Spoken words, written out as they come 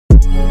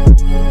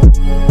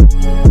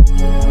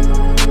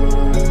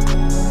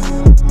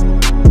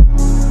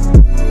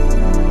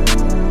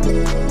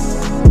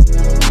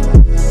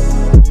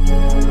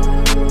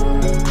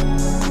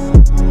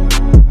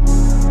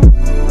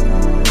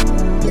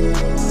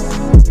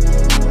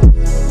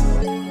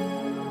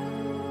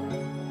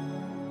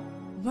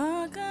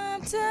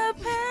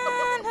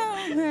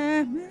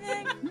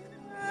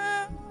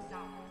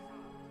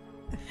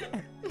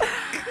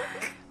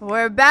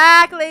We're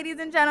back, ladies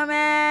and gentlemen,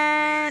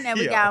 and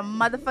we got a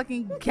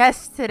motherfucking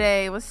guest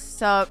today.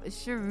 What's up?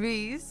 It's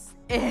Sharice.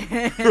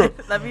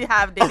 Let me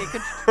have David.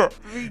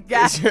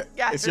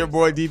 It's your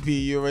boy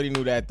DP. You already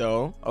knew that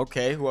though.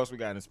 Okay, who else we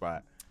got in the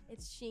spot?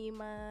 It's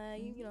Shima.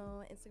 You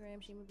know,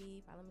 Instagram, Shima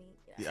B. Follow me.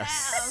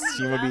 Yes,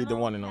 Shima B, the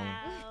one and only.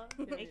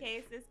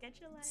 AKA sis, get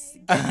your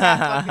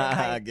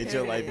life. Get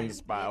your life in the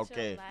spot.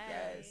 Okay.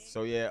 Yes.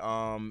 So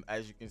yeah,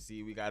 as you can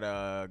see, we got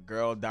a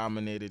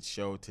girl-dominated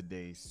show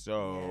today.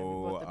 So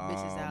we brought the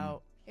bitches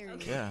out.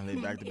 Yeah, they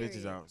back the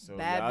bitches out. So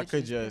Bad y'all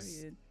could bitches, just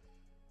period.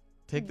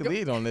 take the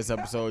lead on this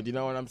episode. You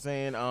know what I'm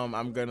saying?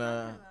 I'm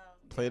gonna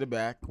play the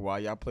back while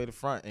y'all play the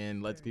front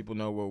and let people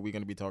know what we're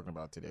gonna be talking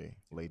about today,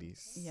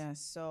 ladies. Yes,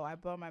 so I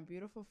brought my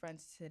beautiful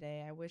friends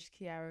today. I wish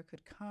Kiara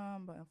could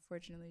come, but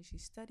unfortunately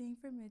she's studying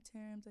for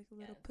midterms like a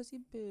little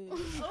pussy bitch.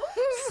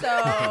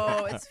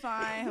 So it's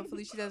fine.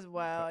 Hopefully she does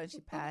well and she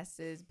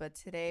passes. But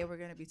today we're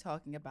going to be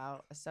talking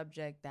about a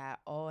subject that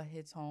all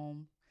hits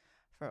home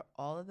for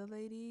all of the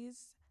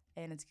ladies.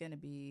 And it's going to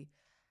be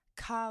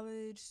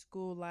college,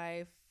 school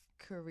life,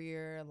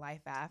 career,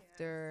 life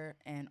after,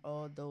 and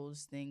all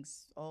those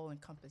things, all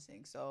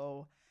encompassing.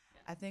 So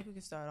I think we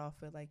can start off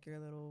with like your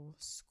little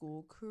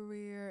school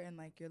career and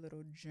like your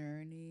little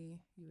journey.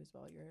 You as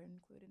well, you're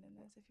included in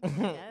this if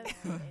you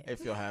want.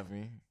 If you'll have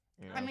me.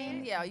 You know I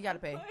mean, yeah, you gotta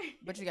pay,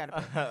 but you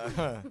gotta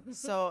pay.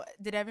 So,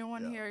 did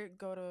everyone here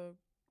go to?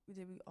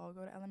 Did we all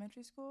go to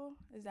elementary school?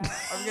 Is that?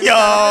 Are we gonna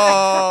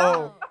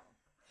Yo!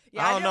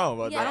 Yeah, I don't know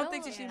about I that. don't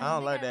think she. I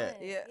don't like that.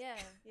 Yeah.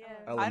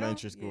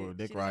 Elementary yeah, school,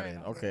 dick she doesn't riding.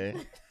 know. Okay.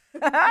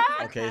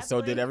 Okay,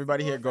 so did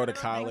everybody here go to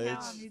college?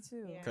 Me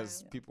too.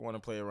 Because people want to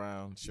play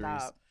around. Sharice.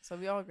 Stop. So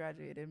we all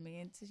graduated. Me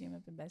and Tashima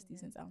have been besties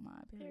since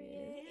Alma.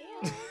 Period.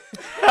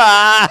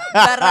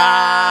 But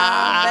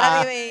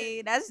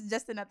anyway, that's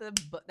just another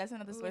book. That's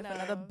another story for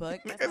another book.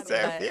 Look at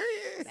that,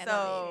 period.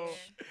 So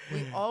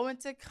we all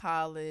went to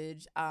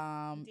college.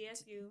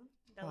 DSU.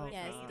 Delaware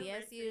Yes, State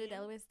DSU, University.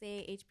 Delaware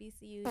State,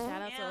 HBCU.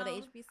 Shout out to all the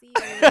HBCUs.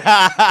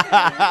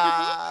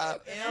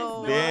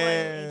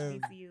 Damn.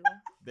 HBCU.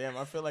 Damn,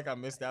 I feel like I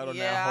missed out on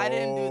that Yeah, whole I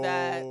didn't do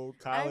that.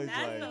 college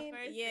That's life. the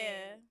first Yeah.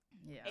 thing.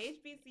 Yeah.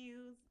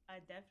 HBCUs are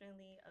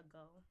definitely a go.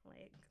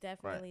 Like,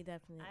 Definitely.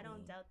 I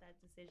don't doubt that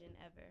decision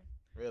ever.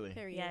 Really?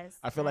 Period. Yes.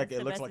 I feel like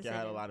that's it the looks best like you had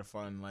a decision. lot of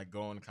fun, like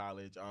going to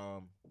college.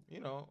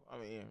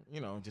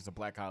 Just a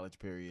black college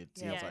period.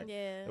 Seems Yeah. like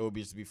Yeah. it would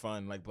just be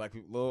fun, like black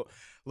people,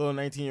 little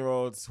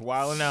 19-year-olds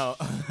wilding out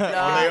on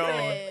Nah,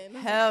 their own.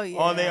 Hell yeah.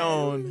 On their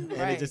own, and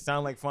Right. it just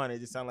sounded like fun. It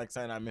just sounded like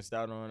something I missed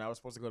out on. I was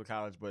supposed to go to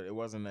college, but it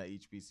wasn't at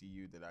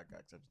HBCU that I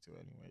got accepted to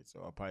anyway.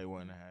 So I probably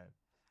wouldn't have had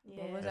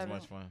Yeah. What was as that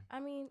much fun. I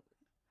mean,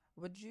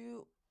 Would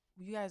you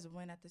guys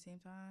went at the same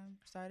time?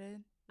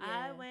 Started?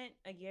 I yeah. went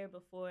a year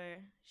before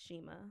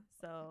Shima,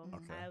 so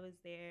Okay. I was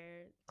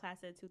there class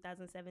of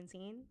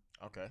 2017,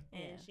 Okay.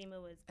 and Yeah. Shima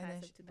was And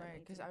class then of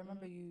right, 2018. because I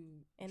remember you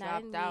And I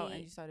dropped didn't out and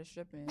need- you started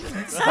stripping.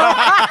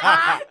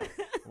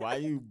 Why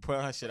you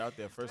putting her shit out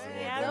there first of all?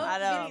 Yeah, Don't- I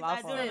know, my I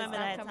do fault. remember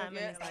that Stop time.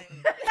 coming in for your me.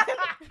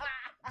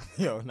 life.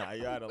 Yo, nah,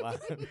 you out of line.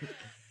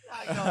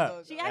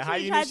 Go. She And how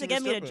actually you tried knew to she get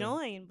was me to stripping?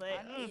 join, but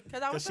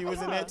Because she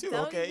was in there too.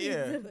 Don't Okay, you-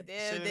 yeah.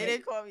 They Shit.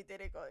 didn't call me. They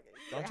didn't call me.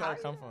 Don't try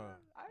to come for her.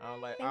 I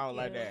don't like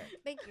Thank that.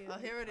 Thank you. Oh,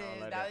 here it I don't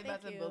is. like now that. they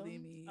about to Thank bully you.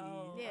 me.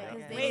 Oh, Yeah,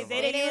 okay. 'cause Wait, wait,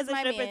 Day Day Day Day is was a my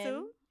stripper man.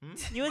 too?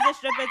 Hmm? You was a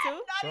stripper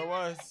too? Sure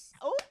was.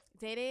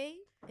 Day Day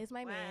is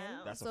my man.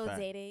 Wow. That's a So fact.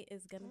 Day Day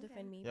is gonna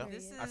defend me. Yep.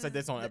 Period. This I said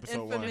this on the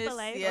episode one. infamous- For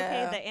life?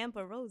 yeah. Okay, the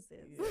Amber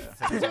Roses. Yeah,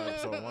 I said this on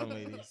episode 1,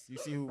 ladies. You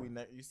see who we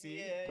you see?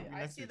 Yeah, We I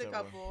next see to the each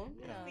other. couple.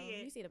 You Yeah. know, See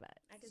it. you see the vibe.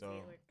 I can So- see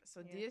it work. So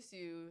Yeah.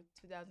 DSU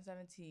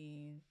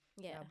 2017.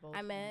 Yeah, Yeah, both I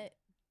of met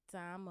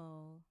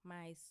Damo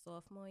my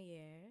sophomore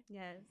year,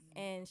 Yes.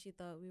 and she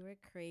thought we were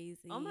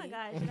crazy. Oh my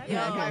gosh. Should I Yo.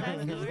 tell that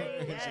She story?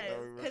 thought we Yes.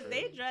 were Because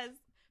they crazy.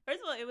 dressed, first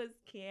of all, it was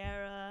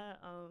Kiara,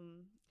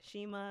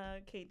 Shima,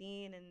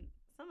 Kadeen, and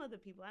some other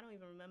people. I don't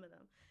even remember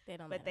them. They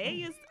don't. But matter. they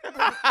used They don't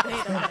matter.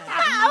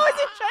 I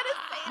wasn't trying to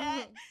say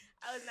that.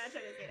 I was not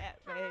trying to say that.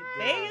 But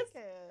they used,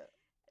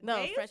 No,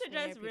 they used to freshman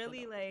year dress people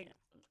really don't like matter.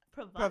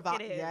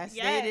 provocative. Yes,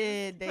 they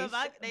did. They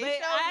Provoc- they but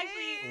showed I me.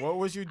 actually, What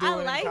was you I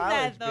doing like in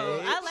college, that though.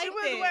 babe? I like She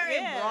was it. wearing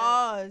Yeah.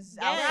 bras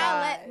Yeah.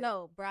 outside. Bralettes.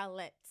 No,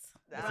 bralettes.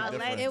 What's the Bralette,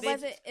 difference? It bitch.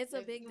 wasn't. It's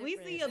a big We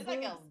difference. see a It's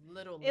like a boobs.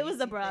 little. It was a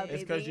lacy bra, thing.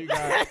 It's baby.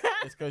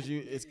 because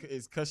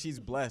it's because she's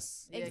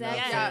blessed. Yeah, Exactly.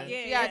 yeah, Yeah,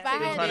 yeah, yeah. If I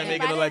They're had, trying to if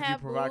make I it look didn't like you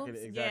have provocative.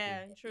 boobs,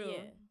 Exactly. Yeah, true.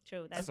 Yeah.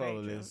 True. That's very all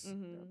it true. is.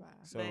 Mhm.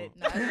 So But-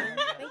 Nah,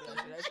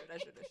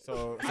 Thank you.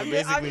 so I'm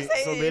basically just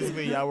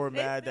saying. y'all were They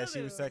mad that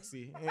still she was do.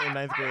 sexy in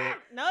 9th grade.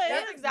 No,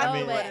 That's it's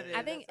exactly No, what but it is.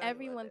 I think That's exactly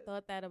everyone what it is.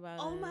 thought that about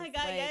Oh us. my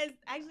god, yes.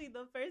 Actually,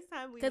 the first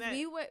time we Because met.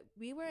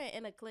 we weren't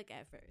in a clique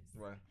at first.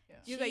 Right.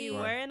 You thought you She-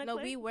 were in a No,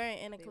 clique? we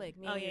weren't in a clique.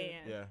 Me Oh and yeah, you. yeah.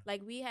 Yeah.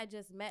 Like we had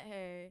just met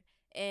her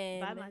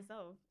and By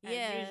myself. Yeah.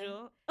 As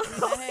usual. we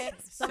met her.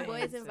 Some Same,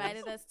 boys same,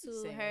 invited us to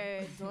same.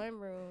 her dorm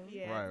room.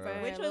 Yeah. Right, right.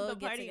 For Which a was little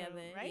the party get-together.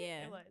 room, right?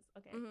 Yeah. It was.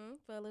 Okay.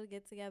 For a little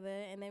get together,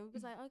 and then we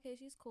was like, okay,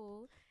 she's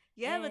cool.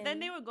 Yeah, but then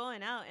And- they were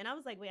going out, and I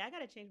was like, wait, I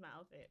gotta change my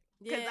outfit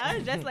because Yeah. I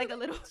was just like a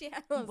little She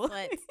had on boy.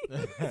 sweats. Yo,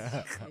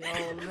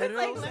 It's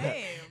literal like,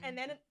 same. And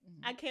then Mhm.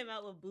 I came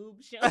out with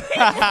boobs showing, like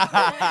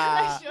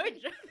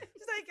short dress.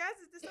 She's like, guys,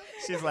 is this okay?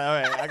 She's like,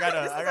 all right, I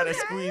gotta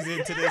squeeze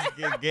into this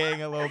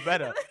gang a little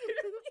better.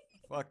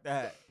 Fuck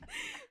that.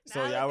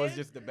 So Nah, y'all but was they-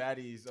 just the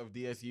baddies of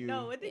DSU.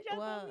 No, what did y'all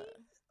Well,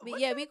 call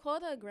me? we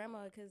called her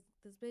grandma because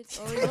this bitch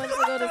always wanted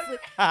to go to sleep.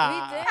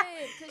 We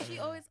did, because she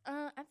always,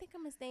 I think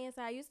I'm gonna stay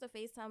inside. I used to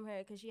FaceTime her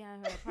because she had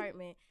her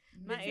apartment.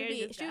 My But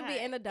ears just she would got be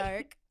hot. in the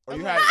dark. Oh, I'm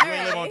you like, didn't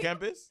live on "Alright."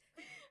 campus?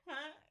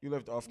 Huh? You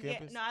lived off Yeah,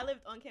 campus? no, I lived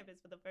on campus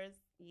for the first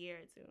year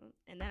or two,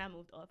 and then I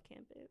moved off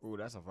campus. Ooh,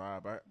 that's a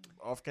vibe.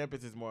 Off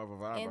campus is more of a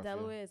vibe. I And feel.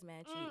 Delaware is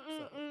mad cheap.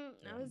 So.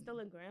 I was still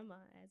a grandma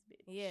ass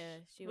bitch. Yeah,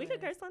 she We was.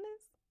 could curse on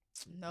this.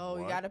 No,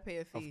 you What? gotta pay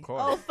a fee. Of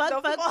course. Oh fuck,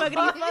 The fuck, fuck?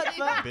 fuckity, fuck,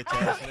 fuck. Bitch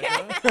ass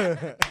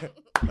nigga.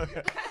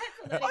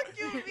 Fuck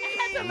you, We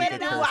mean? could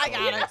Do I curse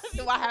gotta?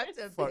 Do I have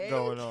to Fuck pay?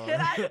 going on? Should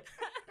I?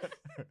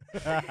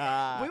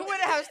 We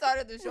wouldn't have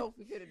started the show if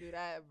we couldn't do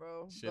that,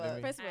 bro. Shouldn't But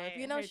we? First of all, if I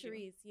you know heard you.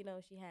 Sharice, you know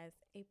she has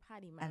a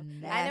potty a mouth. I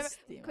never.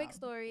 nasty Quick mouth.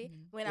 story.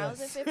 Mhm. When I was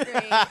in Yes. 5th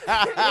grade,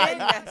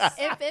 Yes.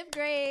 in 5th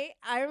grade,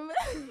 I remember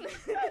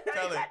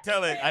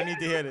Tell it. I need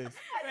to hear this.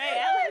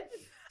 Right,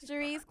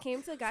 Sharice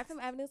came to Gotham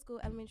Avenue School,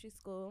 elementary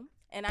school,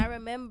 and I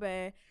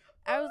remember.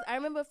 I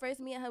remember first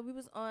meeting her. We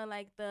was on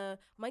like the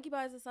monkey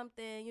bars or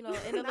something, you know,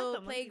 in a Not the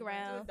little monkey bars,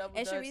 playground. double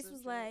And dutch Sharice and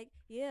was shit. like,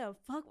 "Yeah,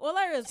 fuck." All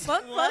I heard is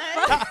fuck, What?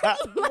 fuck,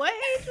 fuck. what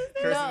age was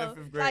that? Cursing No, in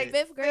fifth grade. Like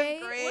 5th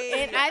grade, grade.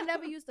 and I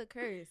never used to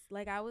curse.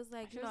 Like I was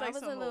like, She you was know, like I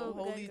was some a little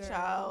holy good girl.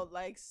 child,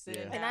 like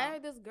sitting Yeah. And I down.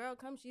 heard this girl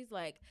come. She's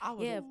like, I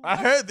was yeah, a- I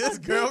heard this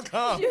girl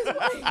come. She was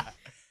like,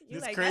 You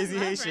This like, crazy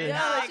that's my Haitian. friend. Yo,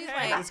 I she's her.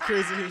 like- This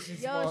crazy Haitian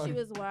yo, spawn. she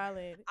was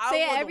wildin'. I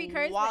Say was every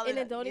curse, wildin', and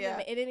it don't yeah. even.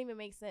 It didn't even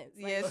make sense.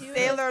 Like, Yeah, she was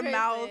sailor just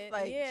mouth, cursing.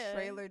 like yeah.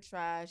 trailer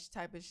trash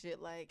type of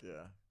shit, like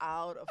Yeah.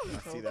 out of see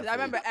control. that Because I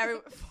remember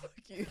face. fuck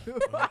you.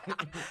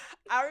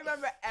 I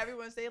remember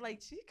everyone saying like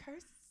she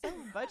cursed so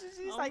much, and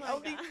she's Oh like my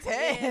only God.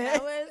 10.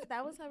 Yeah,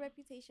 that was her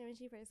reputation when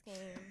she first came.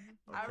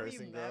 A I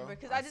cursing girl? remember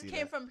because I I just see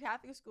came that. from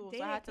Catholic school, so I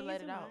Dang, had to can you let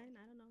do it out. mine?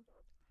 I don't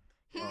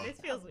know. Oh. This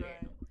feels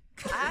weird.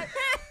 I,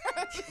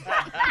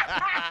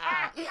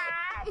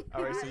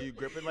 All right, so you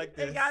grip it like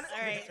this. got it.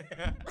 All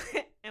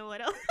right. And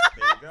what else?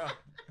 There you go.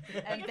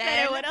 and Okay,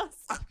 then what else?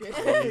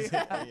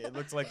 Hey, it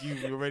looks like you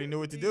already knew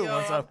what to do Yo,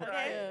 once I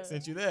okay.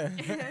 sent you there.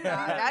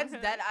 Nah,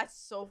 that's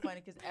so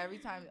funny because every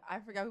time I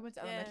forgot we went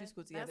to elementary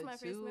school together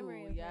That's my too. first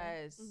memory of her.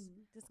 Yes,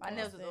 Disgusting. my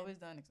nails was always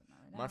done. Except not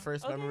right My now.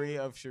 first Okay. memory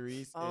of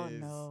Sharice Oh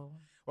is no,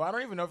 well, I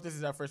don't even know if this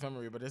is our first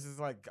memory, but this is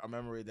like a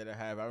memory that I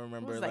have. I it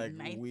remember was like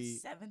ninth, we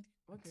seventh.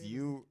 What grade was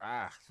you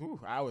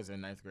I was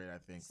in 9th grade, I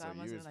think. it? So I must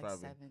you have was been like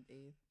probably seventh,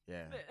 eighth.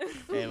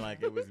 yeah. And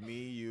like it was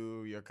me,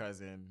 you, your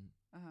cousin,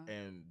 Uh-huh.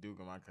 and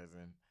Duga, my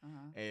cousin,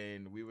 Uh-huh.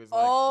 and we was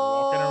like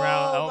walking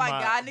around Oh my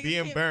Elmont God, niggas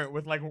being came- burnt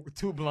with like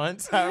 2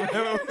 blunts. I remember.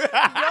 Yo, because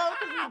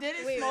we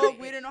didn't Wait, smoke. wait.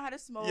 We didn't know how to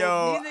smoke.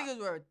 Yo, These niggas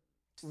were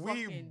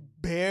we fucking.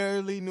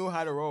 barely knew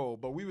how to roll,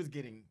 but we was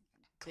getting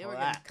They were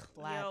getting clapped.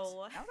 clapped. Yo. I was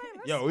like,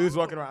 let's Yo, we was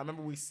smoke. walking around. I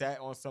remember we sat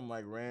on some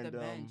like The random.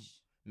 bench.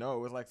 No, it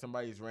was like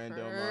somebody's random.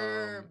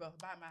 Curb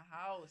by my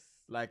house.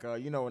 Like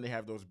you know when they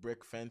have those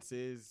brick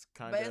fences,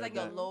 kind But of it's like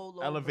a low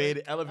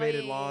elevated brick.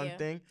 elevated yeah, lawn yeah.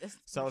 thing. It's-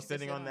 So I we was used to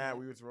sitting sit on that. it.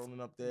 We was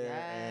rolling up there,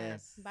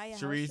 Yes. By your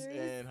and house, Sharice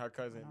Sharice? and her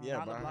cousin. Around Yeah,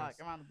 the by her block, house.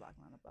 around the block,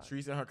 around the block.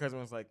 Sharice and her cousin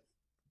was like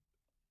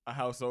a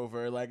house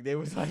over. Like they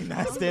was like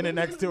not standing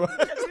next to us.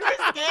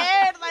 We were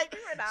scared, like we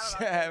were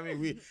not. I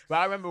mean, but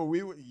I remember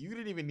you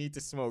didn't even need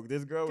to smoke.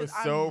 This girl was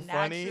 'Cause so I'm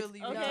funny.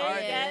 naturally Okay,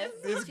 retarded. yes.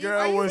 This She's girl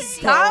like, was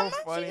 "Hey, so Mom."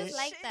 funny. She just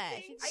like that.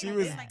 She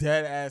was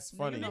dead ass You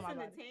funny. know Listen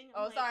my to body. Ting,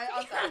 Oh, I'm sorry,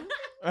 like-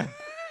 I'm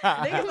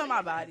sorry. Niggas know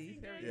my body.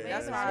 Yeah,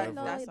 that's that's why. so I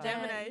know That's that why.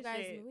 Gemini you guys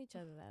shit. knew each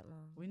other that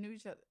long. We knew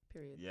each other.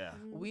 Period. Yeah.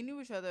 We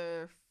knew each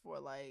other for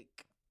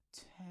like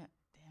 10.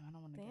 Damn, I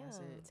don't want to guess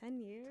Damn. it. 10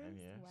 years? 10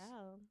 years.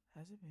 Wow.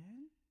 Has it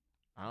been?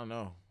 I don't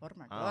know. Oh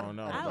my I god. don't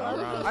know. I but love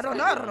around- it. I don't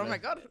know. Oh my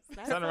god.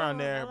 That's Something around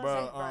so there,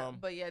 awesome.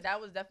 but But yeah, that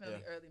was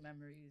definitely yeah. early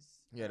memories.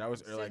 Yeah, that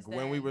was like Since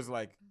when we then, was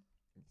like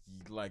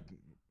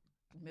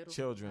middle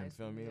children. high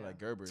Feel school, me? yeah. Like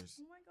Gerbers.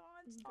 Oh my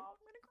god, stop!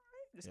 I'm gonna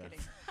cry. Just Yeah. kidding.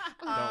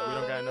 We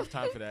don't got enough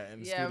time for that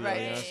in the Yeah, studio. right.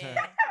 You know what I'm saying?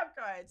 I'm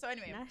crying. So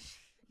anyway, Nah, sh-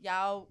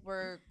 y'all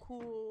were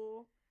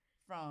cool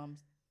from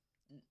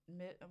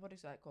what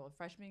is that called?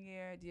 Freshman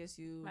year,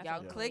 DSU. My Y'all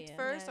freshman clicked year.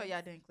 first, or Yes.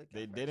 y'all didn't click?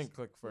 They at first? didn't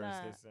click first.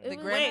 Nah, They it said. The was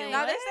grand. Wait,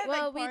 Now they what? said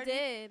Well, like we party.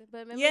 did, but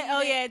remember Yeah, you oh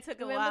did- yeah, it took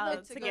a remember while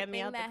the to get me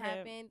thing out the that crib.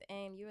 happened,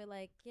 and you were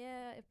like,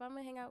 "Yeah, if I'm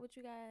gonna hang out with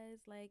you guys,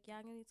 like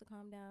y'all gonna need to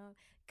calm down."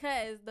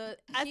 Cause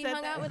I she said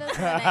hung that. out with us.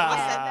 I that said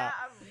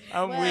night. that.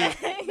 I'm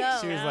Well, weak. no.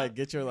 She was like,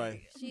 "Get your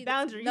life." She,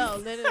 Boundaries. No,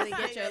 literally,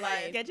 get your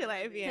life. Get your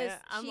life, yeah. 'Cause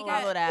I'm she a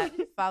got- Follow that.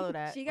 Follow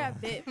that. She got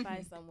bit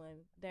by someone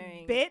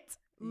during. bit.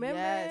 Remember?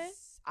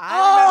 Yes.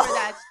 I remember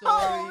that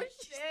Oh, story.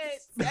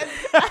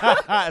 shit.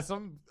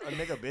 A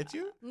nigga bit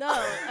you? No,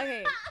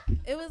 okay.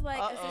 It was like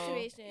a Uh-oh.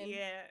 situation.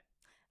 Yeah.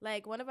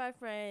 Like one of our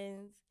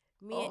friends,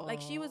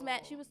 like she was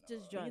mad. She was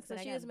just drunk, said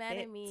so I she got was mad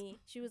bit. at me.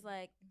 She was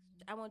like,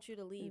 "I want you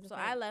to leave." was So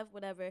like- I left,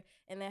 whatever.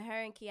 And then her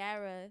and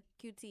Kiara,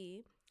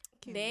 QT,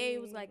 they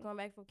was like going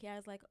back and forth.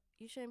 Kiara's like,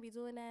 you shouldn't be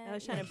doing that. I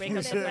was trying to You break up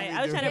the shouldn't fight. be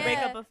I was trying to doing break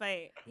that. up a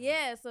fight.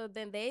 Yeah, so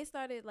then they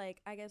started like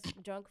I guess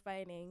drunk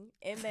fighting,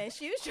 and then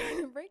she was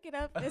trying to break it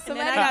up, and And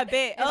somebody then I got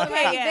bit. and somebody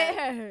Okay,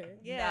 yeah. bit her.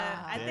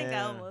 Yeah, Nah. I think I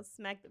Yeah. almost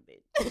smacked the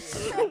bitch.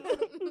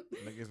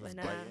 Niggas was But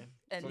nah. biting.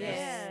 And So then,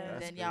 Yeah. that's then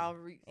crazy. y'all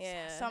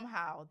Yeah.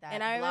 somehow that.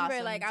 And I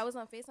remember like I blossomed. was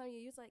on FaceTime.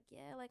 You was like,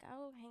 yeah, like I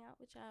will hang out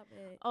with y'all,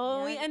 but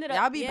Oh, we yeah, ended up.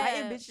 Y'all be Yeah.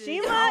 biting bitches.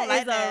 Shima I don't like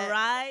is that. a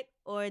ride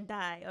or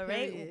die. All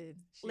right. Period.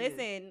 She is.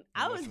 Listen,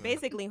 I was Listen.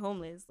 basically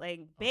homeless,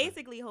 like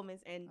basically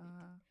homeless, and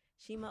Uh-huh.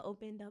 Shima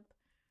opened up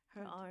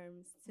her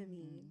arms to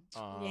me.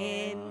 Aw,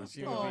 And-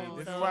 she would be- Oh,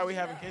 this so- is why we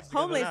having kids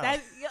together Homeless. now.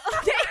 That's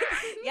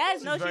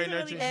yes. No, she's very really.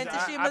 nurturing. And I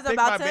Tashima's picked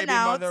about my to baby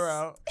announce- mother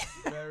out.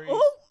 Very-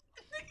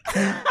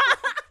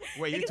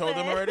 Wait, you Nigga told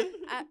them said- already?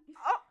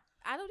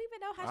 I don't even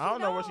know how. I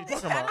don't know what she talking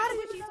about. I don't know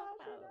what she talking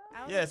about. I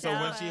don't Yeah, know. so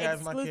when she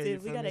has my kid, you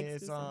Exclusive. We feel got me?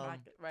 It's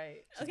exclusive.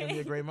 Right. she's gonna be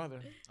a great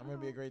mother. I'm gonna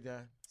be a great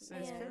dad.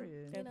 Since Yeah.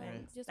 period. You know,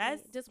 Okay.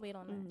 just wait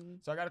on that.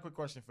 Mhm. So I got a quick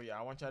question for you.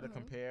 I want y'all to Mhm.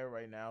 compare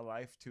right now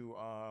life to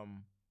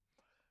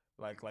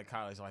like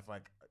college life,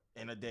 like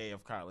in a day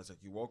of college.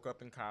 Like you woke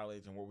up in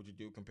college, and what would you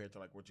do compared to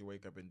like what you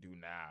wake up and do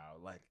now?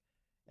 Like,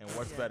 and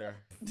what's Yeah. better?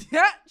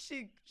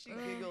 she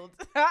Mm. giggled.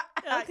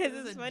 Because This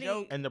is it's a funny.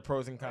 joke. And the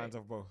pros and cons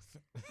of both.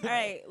 All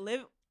right,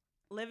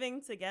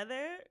 living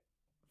together.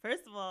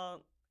 First of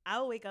all, I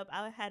would wake up.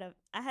 I had an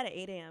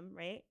 8 a.m.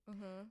 right.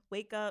 Mm-hmm.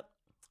 Wake up,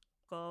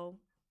 go,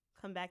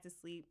 come back to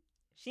sleep.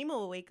 Shima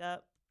will wake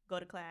up, go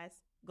to class,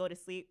 go to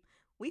sleep.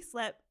 We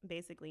slept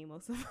basically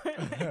most of our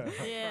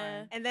life.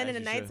 Yeah. And then As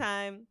in the you should.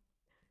 nighttime,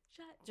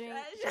 Drink.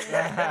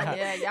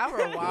 Yeah, y'all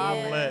were wild.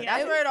 Yeah. lit.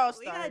 That's where it all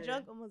We started. got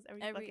drunk almost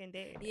every fucking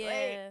day.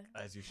 Yeah.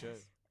 As you should.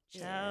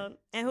 Child.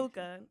 And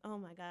hookah. Oh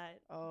my God.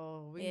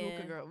 Oh, we Yeah.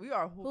 hookah girl. We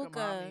are hookah, Hookah.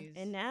 mommies.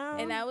 And now,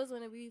 And that was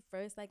when we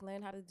first like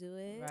learned how to do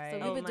it. Right. So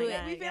we Oh would my do God,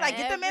 it. we feel yeah. like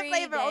get the mint every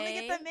flavor. Only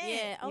get day. the mint.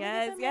 Yeah. Only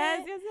yes, get the yes,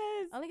 mint. yes,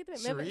 yes. Only get the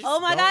mint. Sharice? Remember- Oh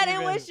my Don't God!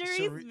 And when even- Sharice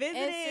Sharice- visited,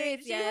 And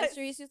Sharice, she yeah, was-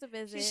 Sharice used to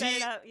visit. She set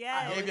it up.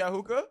 Yeah. I gave y'all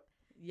hookah?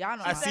 Y'all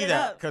know. I how see to-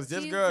 that because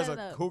this She girl is set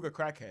a it up. hookah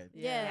crackhead.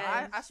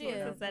 Yeah, I she swear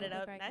is. to to set it God.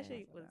 up. Crack That it.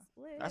 shit was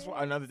lit. That's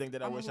what another thing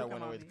that I I'm a wish I hookah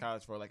went away to mommy.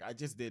 college for. Like I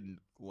just did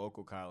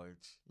local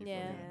college. You feel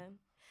Yeah. me?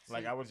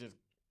 Like I was just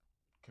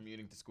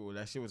commuting to school.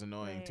 That shit was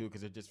annoying Right. too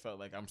because it just felt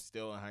like I'm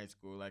still in high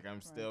school. Like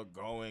I'm still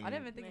going I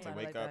didn't even think to about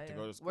wake it like up that, to yeah.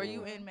 go to school. Were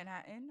you in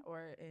Manhattan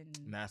or in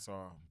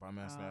Nassau, by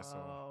Mass Nassau.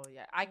 Oh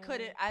yeah, I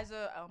couldn't as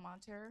a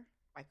Elmonter.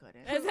 I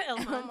couldn't. As an Oh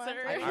my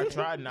Elmonter. God. I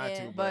tried not Yeah.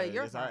 to, But but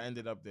you're I fine.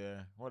 ended up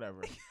there.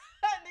 Whatever.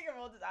 Nigga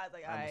rolled his eyes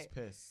like, all I was right,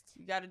 pissed.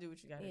 you got to do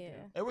what you got to Yeah. do.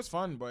 It was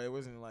fun, but it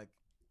wasn't like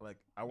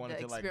I wanted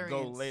The to like go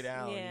experience. lay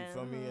down. Yeah. You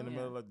feel me in the Mhm.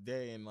 middle of the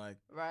day and like.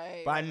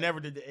 Right. But I never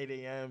did the 8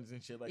 a.m.s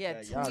and shit like Yeah,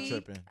 that. Y'all tweet.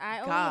 tripping. I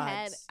only Gods,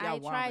 had. I y'all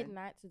tried wildin'.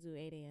 not to do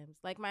 8 a.m.s.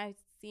 Like my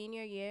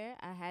senior year,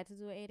 I had to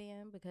do 8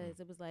 a.m. because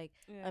it was like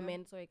Yeah. a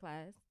mandatory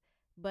class.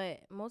 But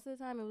most of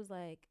the time, it was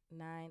like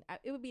 9.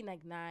 It would be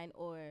like 9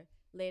 or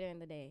later in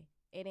the day.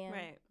 8 a.m.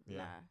 Right.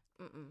 Yeah.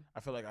 Nah. Mm-mm. I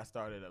feel like I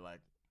started at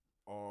like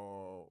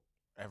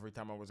every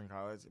time I was in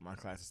college, my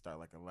classes start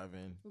like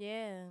 11,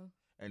 Yeah.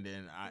 and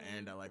then I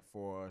end at like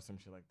 4 or some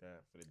shit like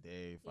that for the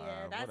day. 5,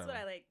 Yeah, that's whatever. what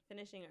I like,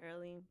 finishing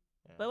early.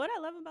 Yeah. But what I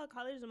love about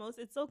college the most,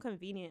 it's so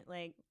convenient.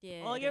 Like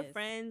Yeah. all it your is.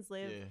 friends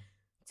live Yeah.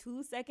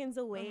 2 seconds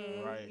away.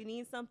 Mhm. Right. You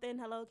need something?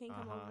 Hello, can you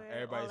come over? All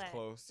Everybody's that.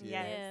 close. Yes.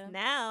 Yeah. Yeah.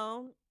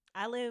 Now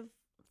I live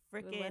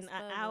freaking West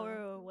an Bubba.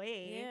 hour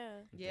away. Yeah.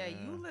 Yeah,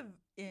 you Yeah. live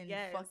in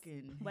Yes.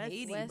 fucking West-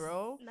 Haiti, West-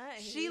 bro. Not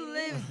She Haiti.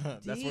 lives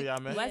That's where deep. y'all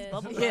met. West Yeah.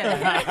 Bubble.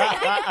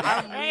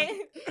 Yeah. Right?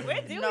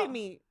 Where do No. we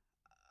meet?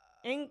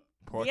 In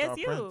Port-au-Prince.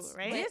 DSU,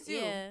 right? Yes, you.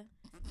 Yeah.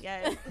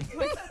 Yes.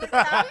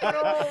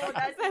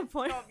 That's the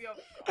point. I'm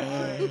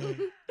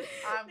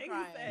Nigga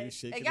crying. said- You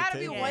shaking It the gotta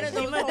be table. one of Yeah,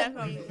 those Shima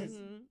definitely- homecomings.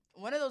 mhm.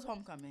 One of those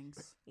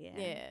homecomings. Yeah.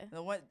 Yeah.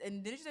 The one,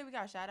 and didn't you say we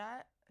got shot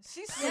at?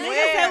 She Nigga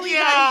swears. said we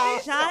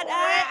got shot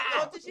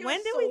at. Yo,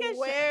 When did we get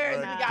swears shot?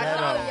 we Nah. got Ghetto.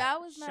 shot No, at.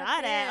 y'all was not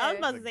Shot there. at. I was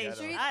about to The say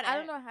ghetto. Sharice, shot I at.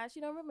 don't know how she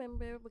don't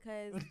remember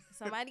because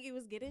somebody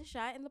was getting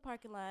shot in the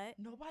parking lot.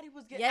 Nobody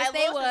was getting. Yes, I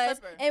they lost a was,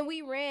 slipper. and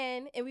we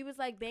ran, and we was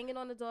like banging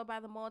on the door by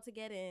the mall to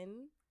get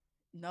in.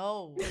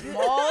 No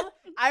mall.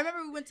 I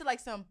remember we went to like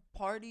some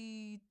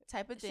party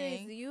type of Sharice,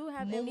 thing. do you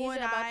have Momo amnesia and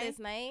about I- this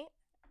night?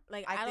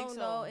 Like I I think don't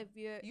know so. if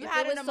you're. You if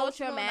had it an was so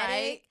emotional traumatic.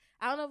 night.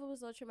 I don't know if it was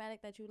so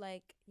traumatic that you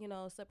like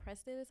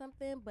suppressed it or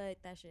something, but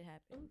that shit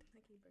happened.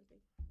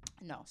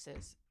 No,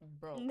 sis,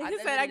 bro. Nigga at the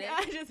said, end of the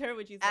I day- just heard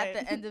what you said.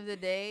 at the end of the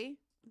day,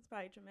 it's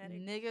probably traumatic.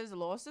 niggas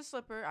lost a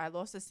slipper. I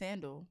lost a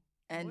sandal,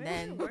 and Where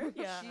then were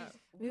y'all? she-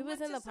 We was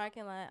went in to the some-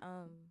 parking lot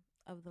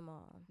of the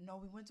mall. No,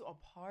 we went to a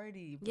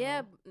party. Bro.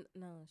 Yeah,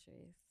 no,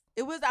 Sharice.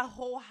 it was a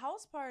whole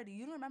house party.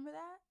 You don't remember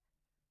that?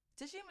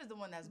 Tashima's the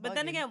one that's. But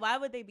then bugging. again, why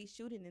would they be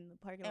shooting in the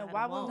parking lot? and of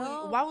why a would we?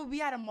 mall? No. Why would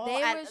we at a mall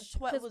They at were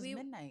 12? It 'cause was we-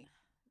 midnight.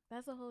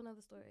 That's a whole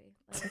nother story.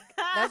 Like,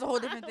 That's a whole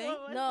different thing?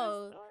 What was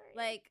No, the story?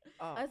 like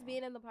Oh. us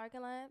being in the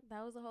parking lot,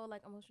 that was a whole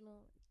like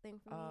emotional thing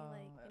for me.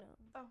 Like,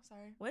 Oh,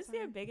 sorry. What's sorry.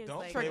 your biggest Don't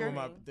like play trigger? with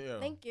my. memory? Yeah.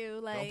 thank you.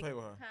 Don't Like, play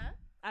with her. huh? was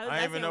I don't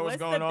even asking, know what's the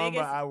going on, but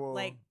biggest, I will.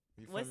 Like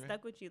You feel What me?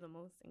 stuck with you the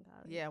most in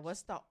college? Yeah,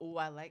 what's the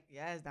I like?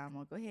 Yes,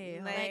 Damo, go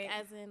ahead. Like- Like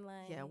as in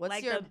like. Yeah, what's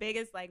like your the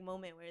biggest like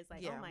moment where it's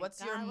like, yeah? oh my what's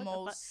god, your what the fuck?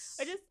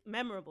 most Or just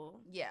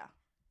memorable? yeah,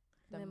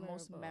 the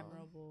most Memorable.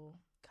 memorable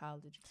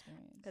college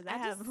experience? Because I I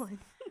have just- one.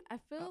 I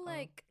feel Uh-oh.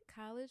 like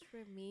college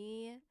for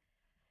me,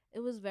 it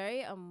was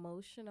very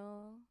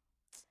emotional.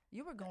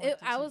 You were going. It-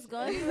 through I some was shit.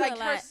 going through like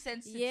a her lot.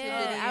 sensitivity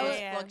Yeah, I was was-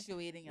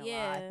 fluctuating a lot. I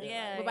Yeah, feel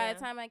Yeah. like. But by yeah. the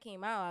time I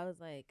came out, I was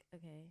like,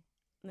 okay,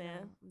 Yeah.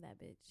 no, I'm that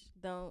bitch. I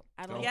Don't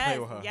don't. play Yes,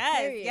 with her. yes,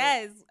 Period.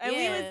 yes. And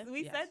Yeah.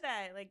 we Yes. said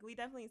that. Like we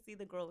definitely see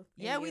the growth.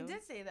 in Yeah, we you.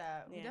 did say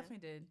that. We Yeah.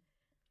 definitely did.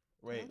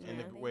 Wait,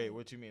 Yeah. wait,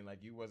 what you mean?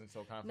 Like you wasn't so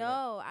confident?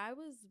 No, I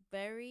was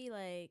very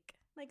like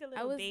Like a little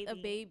I was baby. a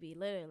baby,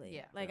 literally.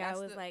 Yeah, like that's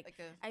I was the- like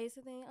a, I used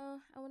to think, oh,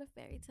 I want a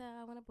fairy tale,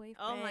 I want a boyfriend.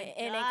 Oh my god.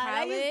 And in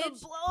that used college,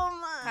 to blow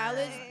my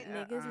college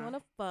mind. niggas want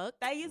to fuck.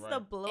 That used to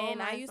Right. blow And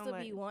my I used so to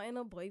be much. wanting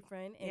a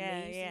boyfriend, and Yeah,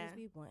 they used yeah. to just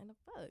be wanting to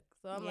fuck.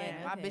 So I'm Yeah.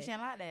 like, my okay. bitch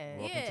ain't like that.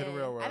 Welcome yeah, to the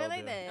real I didn't world,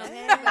 like yeah. that.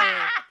 Okay.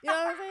 Like, you know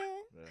what I'm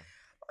saying? Yeah.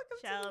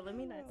 Child, let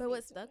me not. But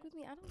what stuck with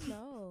me, I don't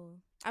know.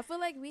 I feel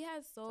like we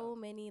had so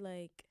many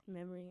like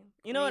Memory.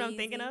 You know what I'm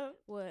thinking crazy- of?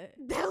 what?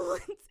 That one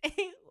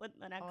day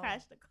when I Oh.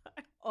 crashed the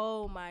car.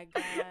 Oh my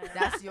god,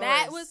 That's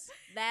That yours. was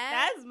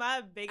that. That's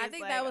my biggest. I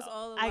think like, that was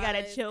all. Of I got a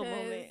ours, chill 'cause-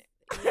 moment.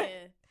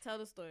 Yeah, tell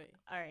the story.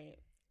 All right.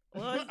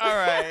 All Well,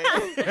 right.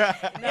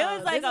 it No,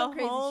 was like this a some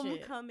crazy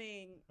shit.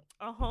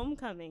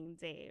 homecoming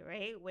day,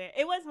 right? Where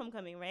it was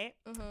homecoming, right?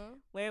 Mm-hmm.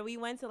 Where we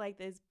went to like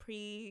this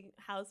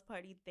pre-house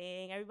party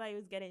thing. Everybody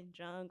was getting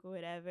drunk or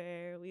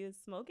whatever. We was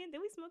smoking.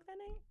 Did we smoke that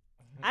night?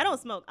 I don't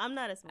smoke. I'm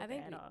not a smoker I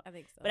think at all. I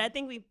think so. But I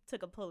think we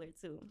took a puller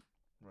too.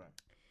 Right.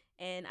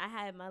 And I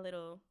had my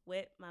little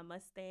whip, my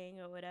Mustang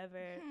or whatever,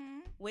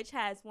 Mhm. which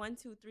has 1,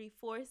 2, 3,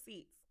 4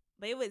 seats.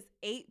 But it was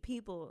 8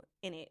 people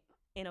in it,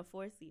 in a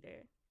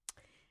 4-seater.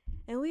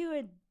 And we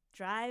were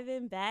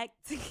driving back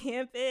to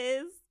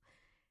campus,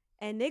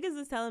 and niggas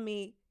was telling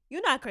me,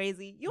 "You're not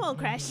crazy. You won't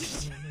crash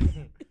this shit."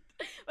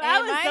 But and I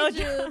was mind so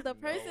you, drunk. the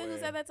person who way.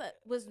 said that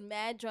was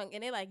mad drunk,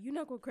 and they're like, "You're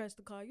not gonna crash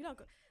the car. You're not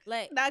gonna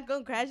like." Not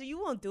gonna crash it. You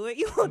won't do it.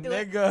 You won't do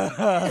it.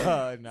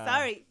 Nigga. Nah.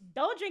 Sorry.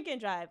 Don't drink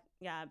and drive.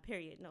 Yeah,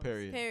 period. No.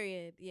 Period.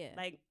 Period. Yeah.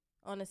 Like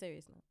on a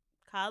serious note.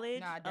 college,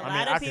 Nah, a I I lot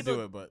mean, of I could people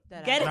do it, but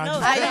That Get it? I- No,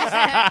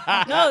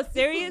 Not no,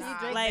 serious. Nah.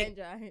 Drink Like and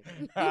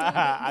drive.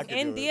 I could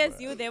in do it,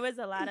 DSU, there was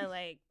a lot of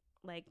like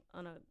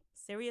on a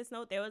serious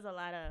note, there was a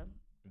lot of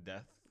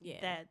death. Yeah.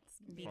 deaths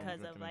from because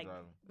drinking of and like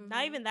driving.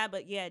 not even that,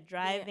 but yeah,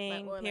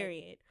 driving. or, like,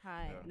 period.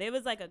 Hi. Yeah. There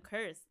was like a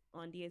curse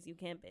on DSU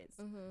campus.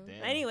 Mm-hmm.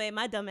 Damn. Anyway,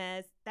 my dumb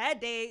ass that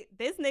day,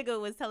 this nigga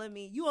was telling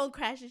me, "You won't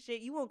crash your shit.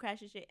 You won't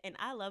crash your shit," and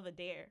I love a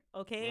dare.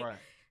 Okay, Right.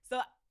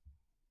 so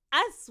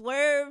I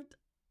swerved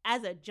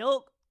as a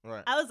joke.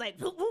 Right. I was like,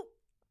 "Whoop, whoop."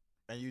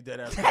 And you dead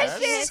ass. That fast?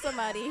 shit- Hit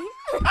somebody.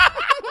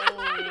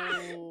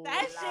 Oh,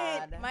 That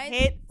shit Lord. My-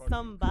 hit Fucking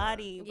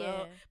somebody, bro.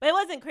 Yeah. But it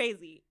wasn't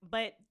crazy.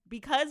 But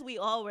because we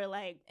all were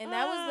like, And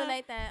that was "Ah." the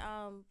night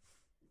that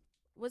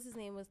what's his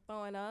name was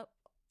throwing up.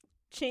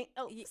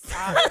 Oh, Ye-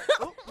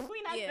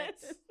 we not Yes.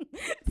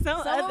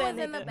 Some Someone other was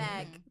in the nigga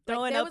back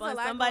throwing there up was a on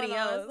lot somebody going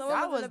on. else. Someone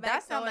That was in the was- back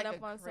that sound throwing like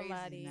up a on crazy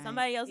somebody. night.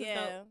 Somebody else was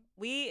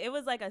Yeah. it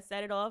was like a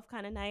set it off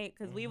kind of night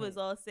because we was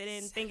all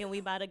sitting thinking we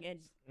about to get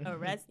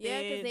arrested.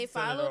 Yeah, because they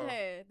Set it followed off.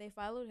 her. They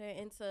followed her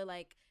into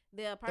like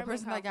the The apartment.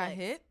 person that got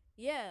complex. hit.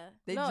 Yeah.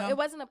 They No, it jumped-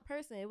 wasn't a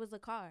person. It was a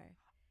car.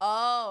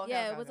 Oh,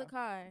 Yeah, it was a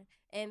car,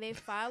 and they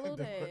followed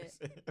The her.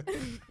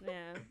 person.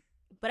 Yeah.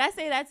 But I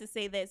say that to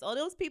say this. All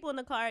those people in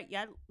the car,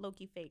 y'all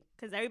low-key fake.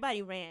 Because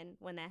everybody ran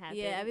when that happened.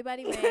 Yeah,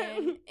 everybody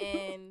ran,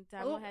 and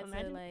Damo Oop, had to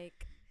imagine.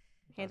 like.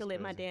 handle That's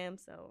it my crazy. damn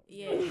self.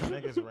 Yeah.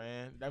 Niggas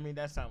ran. I mean,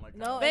 that sound like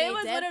No, But and it they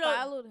was dead one of those-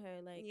 followed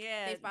her. Like,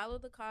 Yeah. they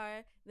followed the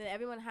car. Then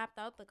everyone hopped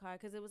out the car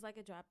because it was like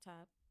a drop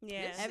top.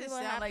 Yeah. This shit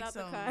Everyone sound hopped like out the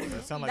some- car.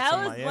 That sound like That some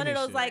was one Miami of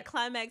those shit. like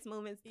climax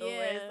moments though,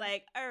 where Yeah. it's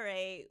like, all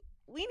right,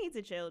 we need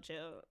to chill.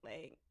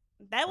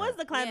 That was Right.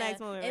 the climax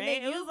Yeah. moment, And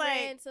right? then It you was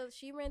ran like to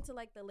she ran to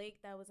like the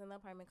lake that was in the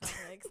apartment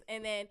complex,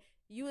 and then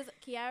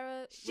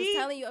Kiara was She-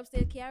 telling you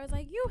upstairs. Kiara's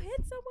like, you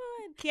hit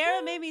someone.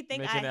 Kiara made me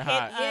think Making I it hit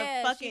hot. a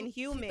Yeah, fucking she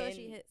human. thought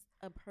she hit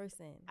a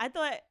person. I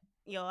thought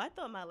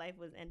my life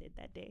was ended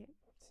that day.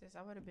 Sis,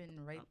 I would have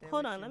been right there.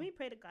 Hold with on, you. let me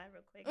pray to God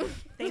real quick.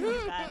 Thank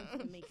you, God,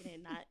 for making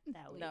it not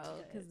that way.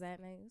 No, because that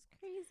night was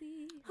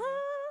crazy.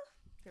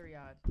 Period.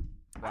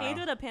 Can you Wow.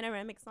 do the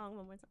panoramic song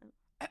one more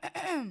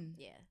time?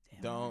 Yeah.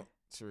 Don't.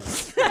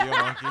 Therese. Are you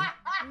a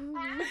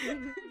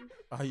monkey?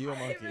 Are you a I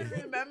monkey? can't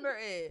even remember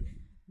it.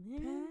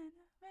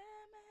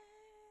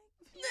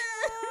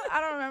 I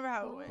don't remember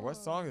how it went. What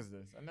song is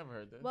this? I never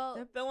heard this.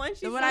 Well, The one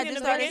she The one sung I in just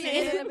the started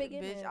beginning. singing, In the bitch.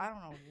 beginning. I don't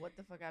know what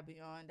the fuck I be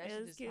on. That It shit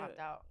was just cute. popped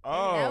out.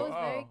 oh, that was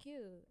very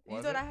cute. You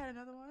Was thought it? I had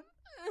another one?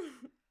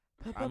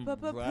 I'm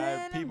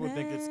glad people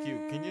think it's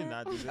cute. Can you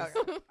not do this?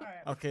 Okay. All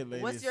right. Okay,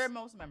 ladies. What's your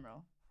most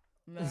memorable?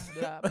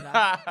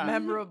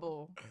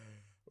 Memorable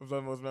What's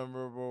the most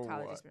memorable?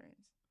 college what? experience?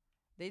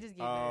 They just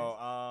gave it.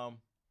 Oh,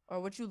 Or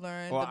what you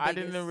learned. well, the I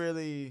biggest. didn't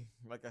really,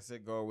 like I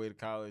said, go away to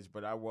college,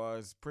 but I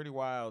was pretty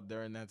wild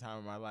during that time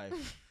of my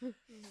life.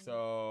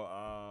 So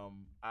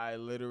I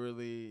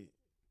literally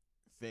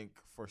think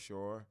for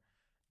sure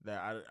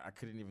that I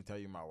couldn't even tell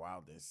you my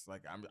wildest.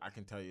 Like I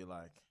can tell you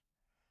like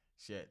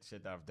shit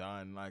that I've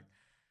done. Like,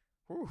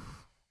 whew,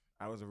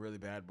 I was a really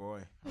bad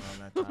boy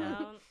around that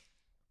time.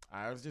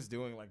 I was just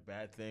doing like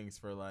bad things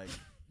for like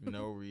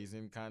no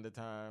reason kind of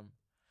time.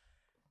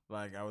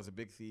 Like I was a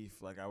big thief.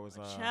 Like I was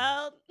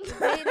Child.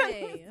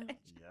 Really?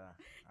 yeah,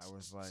 I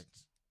was like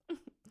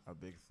a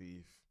big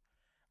thief.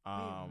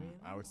 really?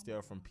 I would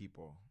steal from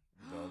people.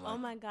 Though, Oh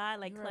my God,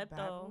 like You were a bad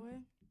klepto. boy?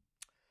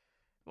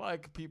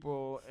 like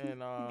people in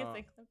You can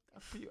say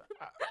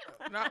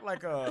klepto. not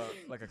like a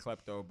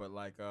klepto, but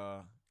like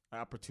a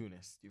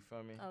opportunist. You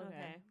feel me?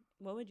 Okay.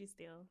 What would you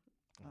steal?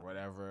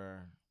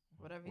 Whatever.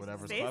 Whatever. you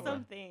Whatever's said. Say clever.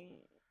 something.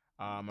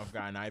 I've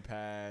gotten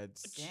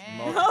iPads, Damn.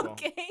 multiple,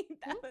 Okay,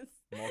 that was.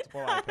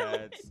 multiple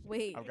iPads.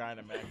 Wait. I've gotten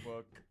a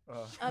MacBook.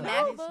 A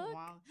That is MacBook?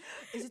 wild.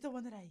 Is it the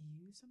one that I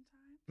use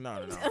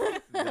sometimes?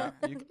 No.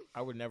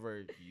 I would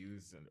never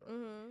use it.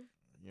 Mm-hmm.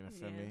 You know,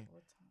 feel Yeah. me?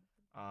 What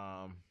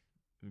time?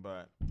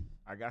 But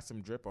I got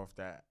some drip off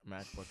that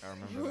MacBook. I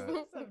remember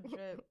that. Some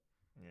drip.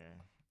 Yeah,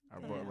 I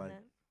Okay, bought on like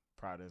that.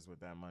 Pradas with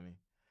that money.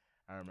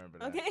 I remember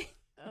that. Okay.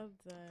 I'm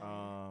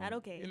done. Not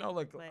okay, You know,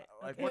 like but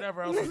okay.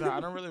 whatever else was out. I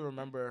don't really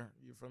remember.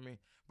 You feel me?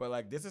 But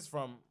like this is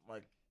from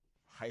like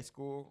high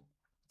school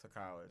to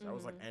college. I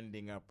was like Mhm.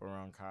 ending up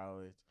around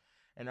college,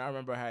 and I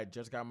remember I had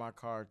just got my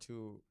car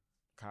too.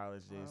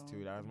 College days Oh,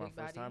 too. That was my big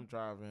first body. time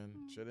driving.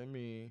 Mm. Shouldn't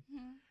me?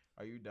 Mhm.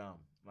 Are you dumb?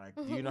 Like,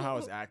 do you know how I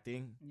was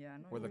acting Yeah, I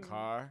know. with a you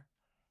car?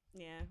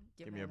 Yeah.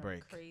 Give me a giving up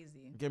break.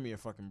 Crazy. Give me a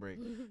fucking break.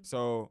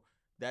 So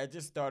that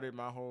just started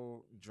my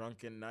whole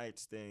drunken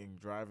nights thing,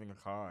 driving a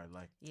car.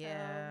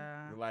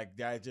 Yeah. Like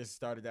that just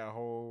started that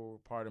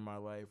whole part of my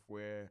life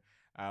where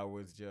I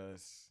was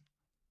just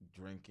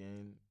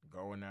drinking,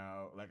 going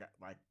out.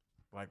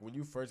 Like when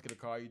you first get a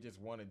car, you just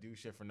want to do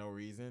shit for no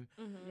reason.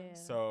 Mm-hmm. Yeah.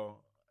 So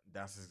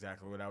that's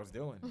exactly what I was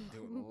doing.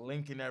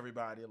 Linking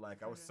everybody.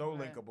 Like I was so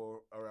Right. linkable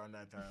around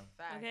that time.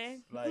 Facts. Okay.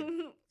 Like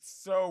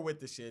so with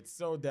the shit,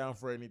 so down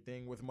for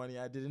anything with money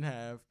I didn't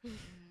have. Mhm.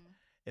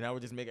 And I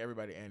would just make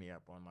everybody ante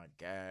up on like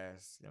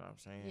gas. You know what I'm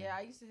saying? Yeah,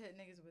 I used to hit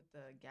niggas with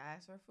the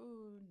gas or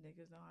food.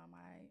 Niggas know how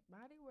my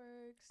body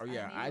works. Oh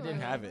yeah, need I didn't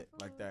money have for it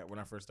like food. that when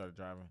I first started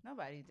driving.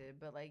 Nobody did,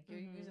 but like you're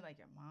Mhm. using like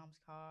your mom's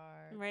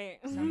car. Right.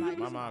 Somebody- My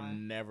Somebody's mom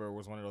on. never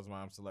was one of those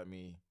moms to let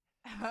me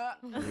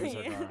use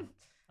her Yeah. car.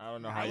 I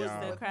don't know I how I used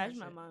y'all. to crash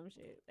my Shit. mom's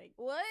shit. Like,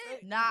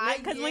 What? Nah,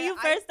 because when yeah, you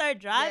first start yeah,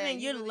 driving,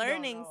 you you're really don't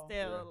learning know.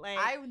 still. Yeah. Like,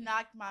 I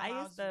knocked my I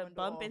mom's used to window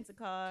bump off into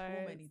cars.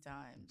 too many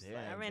times. Damn.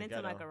 I ran the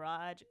into my ghetto.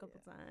 garage a couple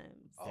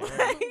times. Oh.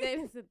 Damn. They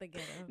didn't sit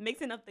together.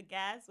 Mixing up the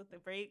gas with the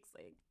brakes,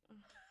 like.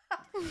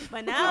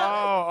 But Oh,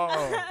 now,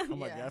 I'm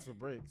like Yeah. gas with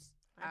brakes.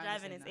 I'm I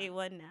driving understand this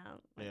A1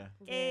 now. Yeah.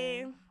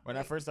 Okay. When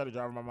I first started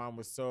driving, my mom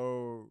was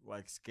so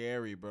like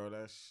scary, bro.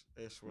 That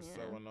ish was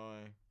so Yeah.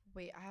 annoying.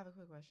 Wait, I have a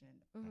quick question.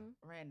 Mhm.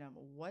 Random.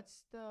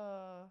 What's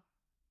the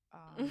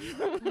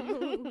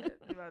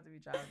it's about to be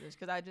childish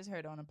because I just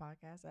heard on a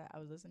podcast that I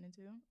was listening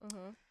to.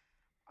 Mhm.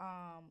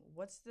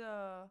 What's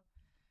the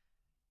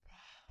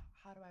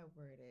how do I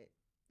word it?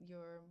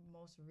 Your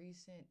most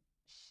recent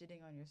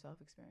shitting on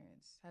yourself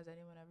experience. Has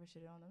anyone ever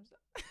shitted on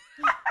themselves?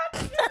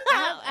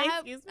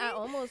 Excuse me? I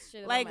almost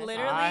shit. Like, on myself.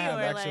 literally? I have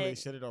or, actually like-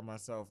 shitted on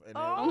myself, and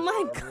Oh it was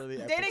my a God. really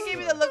They epic didn't give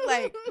me story. the look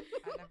like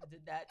I never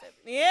did that. Type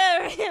of Yeah,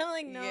 right. I'm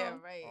like, no. Yeah,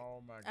 right.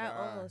 Oh my I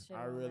god! almost shit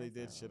I on really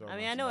did myself. shit on I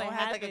mean, I know myself. it Or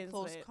had like a happens,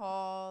 close but-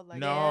 call. Like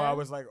No, Yeah. I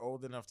was like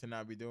old enough to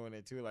not be doing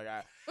it too. Like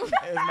it was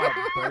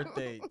my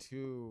birthday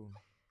too,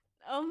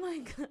 Oh my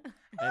God.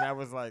 and I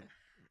was like,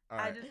 all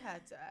I right. just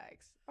had to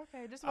ask.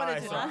 Okay, just All wanted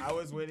right, to so know. I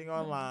was waiting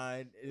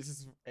online. This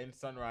is in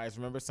Sunrise.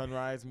 Remember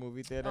Sunrise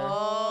movie theater?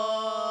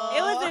 Oh,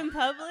 It was in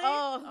public?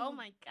 Oh. Oh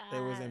my God.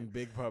 It was in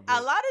big public.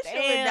 a lot of shit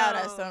went down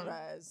at Damn.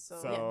 Sunrise.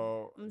 So,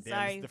 So I'm damn,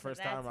 sorry this is the for first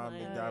that time I'm one. Oh,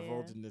 yeah.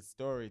 divulging this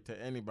story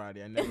to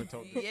anybody. I never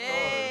told this story.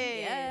 yay!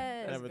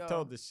 Yes. I Let's never go.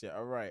 told this shit.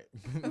 All right,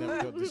 never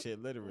told this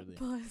shit literally.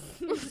 Bus.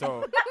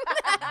 So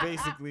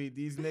basically,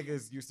 these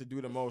niggas used to do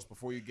the most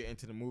before you get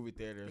into the movie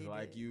theaters. They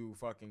Like did. you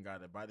fucking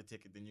gotta buy the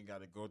ticket, then you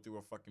gotta go through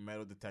a fucking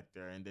metal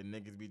detector, and then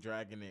niggas be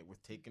dragging it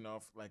with taking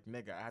off. Like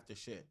nigga, I have to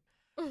shit.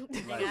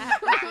 Like,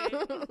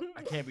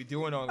 I can't be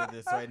doing all of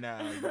this right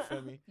now. You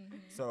feel me? Mhm.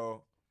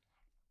 So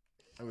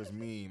it was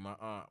me, my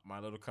aunt, my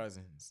little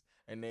cousins,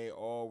 and they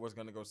all was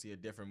gonna go see a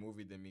different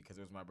movie than me because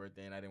it was my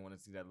birthday and I didn't want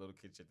to see that little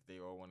kid shit that they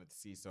all wanted to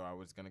see. So I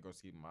was gonna go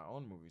see my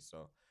own movie.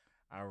 So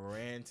I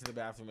ran to the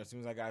bathroom as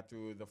soon as I got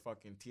through the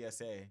fucking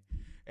TSA,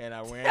 and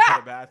I ran to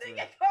the bathroom.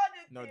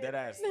 No, dead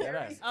ass. Oh,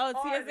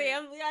 TSA.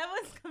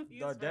 I was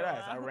confused. No, for a dead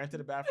ass. I while. ran to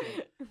the bathroom.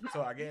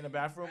 So I get in the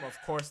bathroom. Of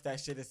course, that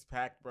shit is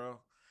packed, bro.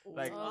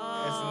 Like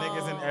Oh.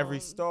 it's niggas in every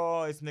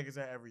stall. It's niggas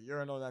at every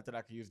urinal. Not that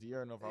I could use the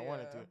urinal if I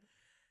wanted to, Yeah.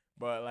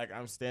 but like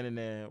I'm standing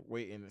there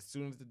waiting. As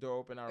soon as the door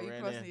opened, I Are you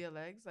ran crossing in. your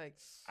legs? Like,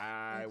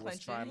 I you was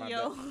clenching? trying my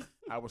Yo. best.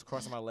 I was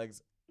crossing my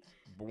legs,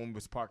 but when we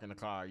was parking the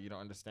car, you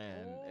don't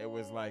understand. It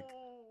was like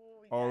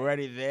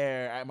already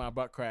there at my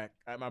butt crack,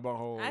 at my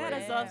butthole. I had right a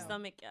there. soft Damn.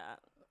 stomach, yeah.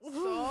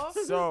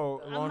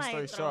 So, I long might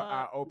story throw short,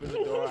 I up. open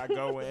the door, I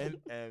go in,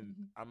 and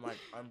I'm like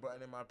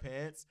unbuttoning my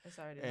pants, It's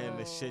already and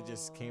the shit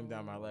just came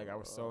down my leg. I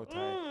was so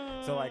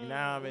tight. So like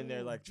now I'm in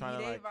there like trying to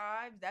B-Day like.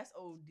 vibes. That's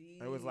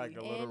OD. It was like a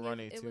And little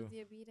runny it too. was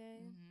your B-Day.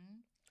 Mhm.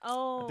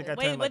 Oh, think I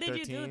wait, turned, what like, did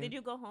you do? 13. Did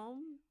you go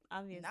home?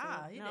 Obviously.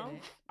 Nah, he no?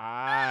 didn't.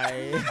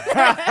 I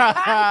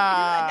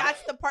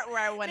That's the part where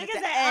I wanted Nigga to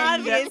said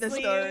end the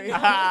obviously. story.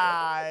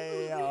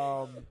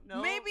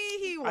 No? Maybe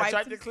he I wiped.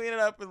 tried to clean it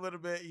up a little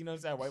bit. You know what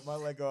I'm saying? I wiped my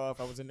leg off.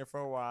 I was in there for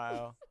a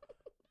while.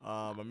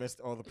 I missed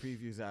all the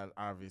previews out,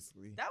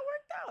 obviously. That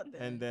worked out.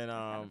 Then. And then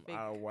Kinda fake.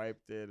 I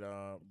wiped it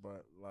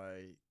but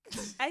like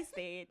I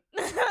stayed.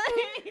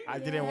 I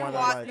didn't Yeah. want to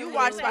like You Really?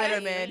 watched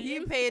Spider-Man. He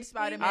paid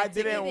Spider-Man. I tickets.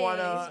 didn't want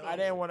to Stayed. I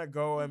didn't want to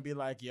go and be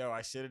like, yo,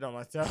 I shitted on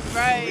myself.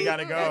 Right. We got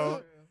to go.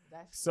 That's true.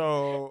 That's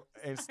So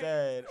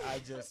instead, I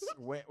just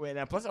went.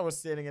 And plus, I was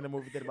sitting in the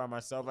movie theater by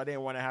myself. I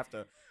didn't want to have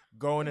to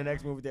go in the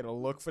next movie theater,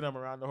 look for them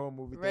around the whole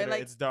movie Right, theater.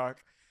 like, It's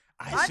dark.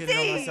 I Auntie! shitted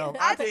on myself.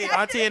 Auntie!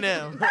 Auntie and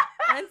them.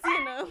 I'm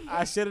seeing them.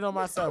 I shitted on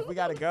myself. We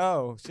gotta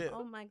go. Shit,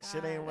 Oh my god.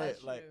 shit ain't lit.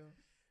 That's Like, true.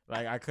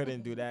 like I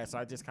couldn't do that. So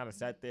I just kind of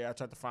sat there. I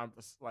tried to find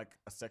like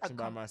a section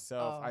by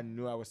myself. oh. I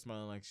knew I was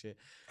smelling like shit.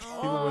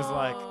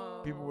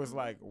 Oh. People was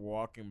like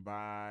walking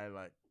by,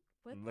 like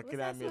looking what's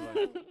at me that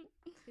like song?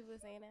 People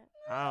saying that.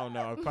 I don't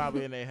know,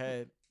 probably in their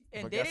head.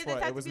 And But they guess didn't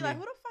what? have It to was be me. like,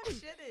 who the fuck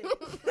shit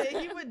it?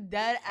 Like, he would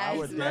dead I ass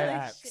would smell dead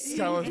like ass. shit.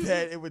 I was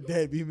dead. It would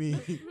dead be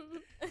me.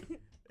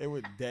 It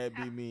would dead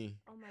be me.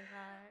 Oh my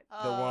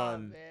god. The Oh,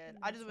 one- man.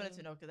 I just wanted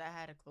to know because I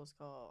had a close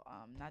call.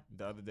 Not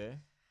The other day.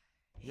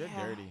 You're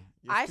Yeah. dirty.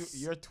 I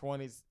You're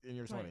 20s in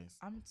your 20s.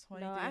 I'm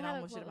 23 No, I and I had a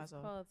almost shit close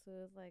myself. call too. It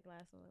was like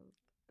last month.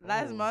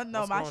 Last Ooh, month, no,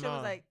 what's my going shit was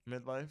on? like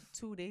Midlife.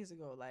 2 days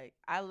ago. Like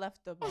I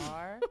left the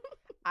bar.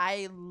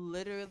 I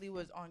literally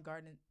was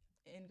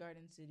in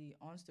Garden City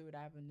on Stewart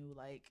Avenue,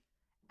 like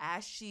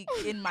ass cheek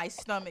in my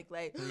stomach,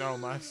 like No,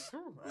 my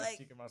Like-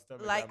 cheek in my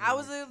stomach. like got me I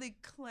was weak. literally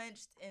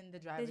clenched in the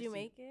driver's Did you seat.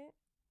 make it?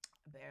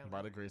 Barely.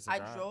 By the grace of I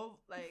God. drove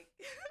like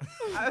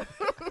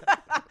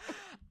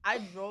I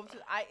drove to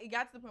it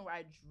got to the point where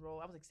I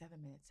drove. I was like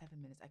 7 minutes.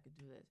 I could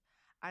do this.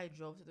 I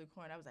drove to the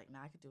corner. I was like, nah,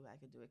 I could do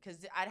it.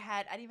 Cause I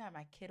didn't even have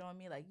my kid on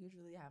me. Like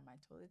usually I have my I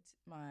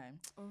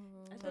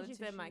Toilet thought you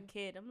said my tissue.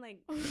 kid. I'm like,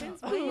 Why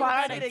since are when you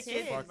Why got did a it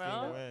kid, kids, bro?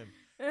 Fucking win.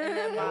 and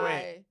then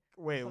my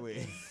Wait.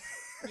 Wait.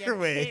 Yeah,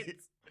 Wait.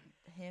 kids.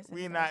 hand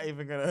We're sanitizer. not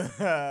even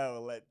gonna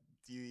let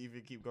you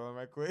even keep going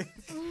right quick.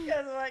 'Cause,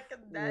 like,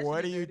 that What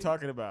are shit you dirty.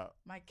 talking about?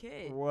 My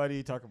kid. What are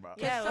you talking about?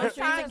 Yeah, Yeah, what's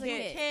your sometimes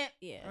kid? you can't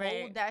Yeah.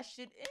 Right. hold that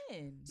shit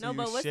in. So No, you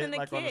but what's shit, in the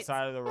like on the kits?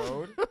 side of the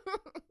road?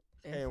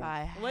 If Hey,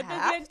 I what does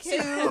have your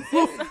kid to.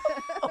 consist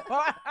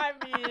I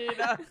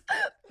mean,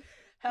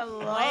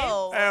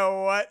 hello.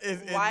 And what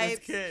is in this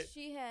Wipes. kit?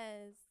 She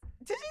has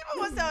Did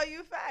you even tell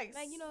you facts?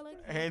 like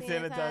like Hand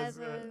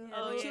sanitizer.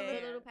 Oh, two yeah.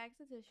 little packs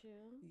of tissue.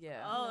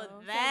 Yeah. Oh,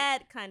 No.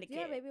 that kind of Do you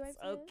kid. have baby wipes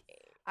in this?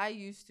 Okay. I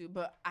used to,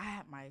 but I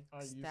have my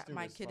I used to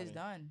my is kid is funny.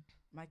 done.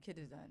 My kid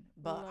is done.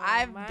 But No,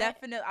 I've my-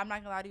 definitely. I'm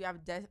not gonna lie to you.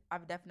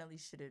 I've definitely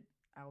shitted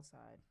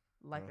outside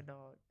like a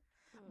dog.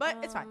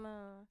 But it's fine.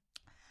 No.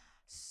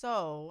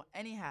 So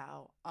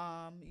anyhow,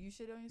 you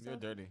shit on You're yourself.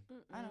 dirty.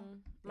 I know.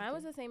 Mine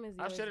was the same as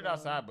I yours. shit it though.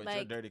 outside, but you're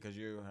Like, dirty because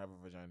you have a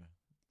vagina.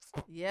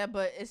 Yeah,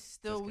 but it's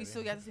still Just we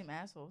still kidding. got the same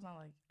asshole. It's not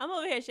like I'm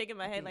over here shaking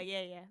my head like,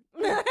 yeah.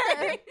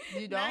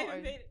 you Not don't. even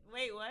Or paid-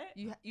 Wait, what?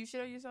 you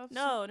shit on yourself.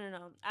 No.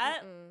 I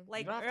Mm-mm.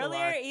 like You don't have to earlier,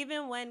 lie.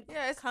 even when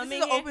Yeah, it's coming this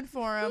is an here- open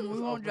forum. We It's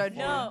won't open judge you.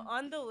 forum. No,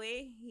 on the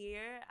way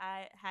here,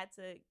 I had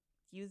to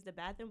use the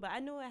bathroom, but I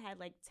knew I had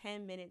like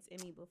 10 minutes in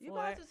me You before.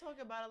 about to talk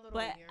about a little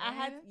But I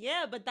had,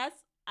 urine? but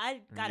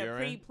I got a Urine?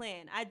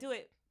 pre-plan. I do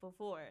it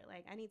before.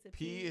 Like I need to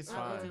Pee is I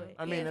will fine. do it.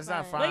 I mean, Yeah, it's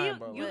not fine. fine,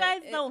 But but you But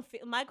guys it- don't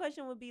feel. My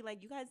question would be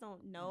like, you guys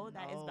don't know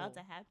that it's about to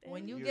No. happen.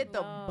 When you You- get the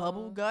No.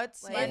 bubble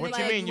guts, Like, like, what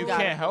like, you mean? You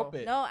gotta can't go. help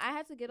it. No, I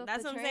had to get off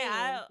That's the what I'm train.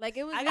 saying. Like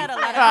it was. I got a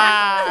before- lot of-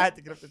 I had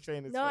to get off the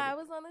train. It's No, funny. I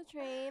was on the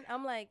train.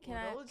 I'm like, can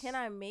Well, those-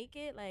 I make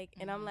it? Like,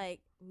 and I'm Mhm.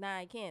 like, nah,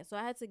 I can't. So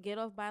I had to get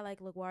off by like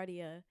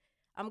LaGuardia.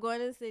 I'm going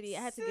to the city.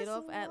 I had to get Sis,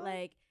 off at what?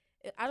 like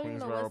I don't even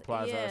know Queensboro what's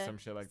Plaza yeah. or some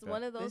shit like It's that.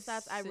 one of those This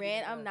stops. I city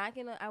ran. is I'm nuts.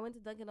 knocking. I went to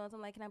Dunkin' Donuts. I'm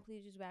like, can I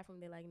please use the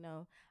bathroom? They're like,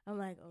 no. I'm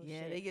like, oh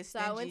Yeah, shit. they get So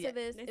I went to stingy.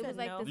 this. They It said was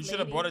like no. this You should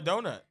have lady- bought a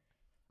donut.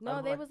 No,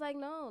 I'm they like- was like,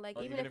 no. Like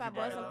Oh, even even if if I you bought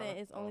buy it, something,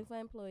 it's only oh. for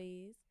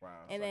employees. Wow.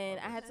 And then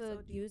I had That's to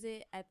OD. use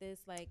it at this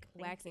like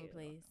Thank waxing you.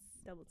 place.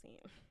 Double team.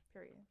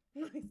 Period.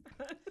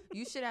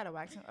 You should have a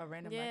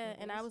random. Yeah,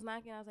 waxing and I place? was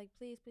knocking. I was like,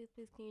 please, can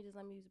you just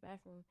let me use the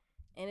bathroom?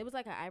 And it was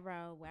like an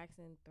eyebrow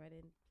waxing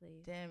threaded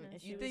place. Damn And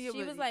it. she You was, think it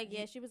she was like, you-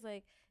 yeah, she was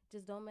like,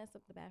 just don't mess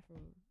up the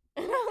bathroom.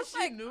 And I was She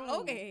like, knew.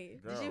 okay.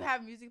 Did you Girl.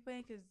 have music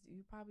playing? Cause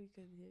you probably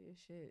could hear your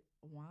shit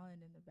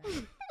whining in the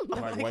back.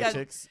 Like white Because-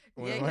 chicks.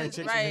 When Yeah, white 'cause-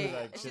 chicks, right. you do,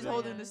 like, She's shit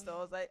holding like the that.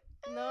 stove. It's like,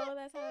 No,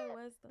 that's how it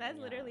was. Though. That's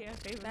literally our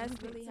favorite.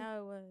 That's really how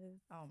it was.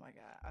 oh my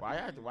god.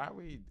 Why? Okay. Why?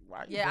 You Yeah,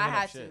 I bringing up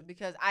had to shit?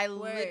 because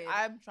Word.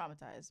 I'm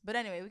traumatized. But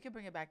anyway, we can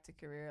bring it back to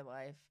career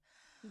life.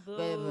 Boo,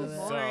 Boo.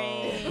 So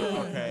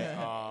boring. okay.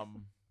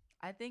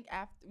 I think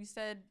after we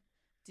said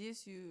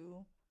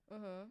DSU,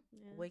 Mm-hmm.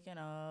 Yeah. waking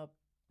up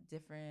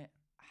different.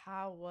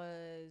 How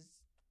was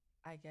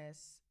I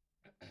guess,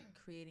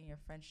 creating your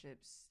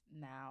friendships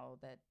now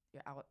that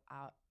you're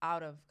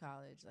out of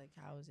college? Like,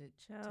 how is it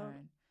Child.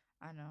 turn?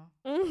 I know.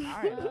 I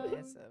already know the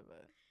answer,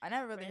 but I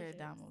never really heard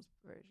Friendships. Damo's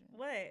version.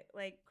 What?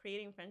 Like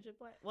creating friendship?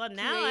 What? Well,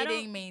 now I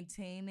Creating, don't.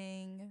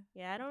 maintaining.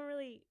 Yeah, I don't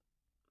really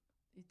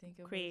You think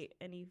it create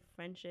any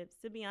friendships.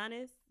 To be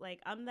honest, like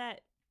I'm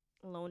that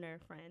loner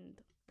friend,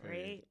 right?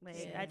 Period. Like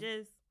Yeah. I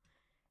just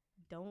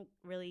don't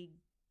really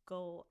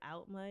go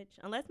out much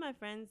unless my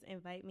friends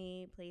invite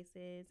me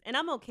places, and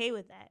I'm okay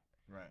with that.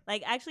 Right.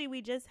 Like actually,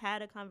 we just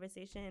had a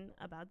conversation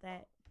about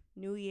that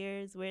New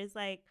Year's, where it's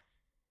like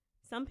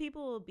some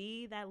people will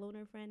be that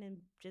loner friend and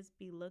just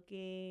be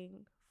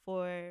looking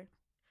for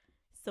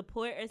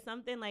support or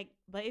something. Like,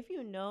 but if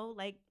you know,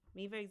 like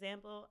me for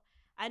example,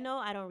 I know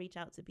I don't reach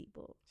out to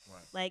people.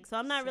 Right. Like, so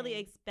I'm not really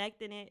Same.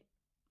 expecting it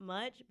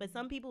much, but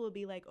some people will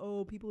be like,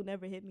 oh, people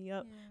never hit me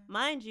up. Yeah.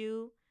 Mind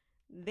you,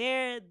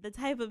 they're the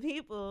type of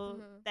people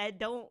Mhm. that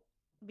don't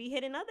be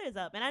hitting others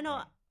up. And I know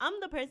Right. I'm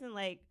the person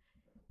like,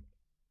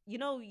 you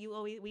know,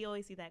 we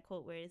always see that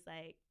quote where it's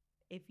like,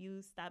 if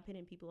you stop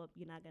hitting people up,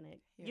 you're not gonna,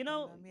 Hear you from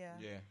know, them, yeah.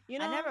 Yeah. you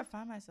know. I never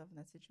find myself in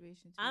that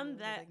situation. Too, I'm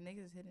though. that- Like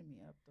niggas hitting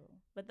me up though.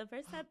 But the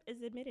first step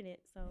is admitting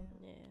it. So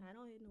Yeah. I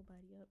don't hit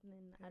nobody up, and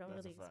then I don't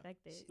That's a really fact.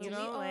 expect it. But You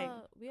know, like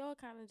we all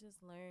kind of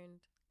just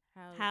learned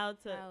how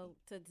to how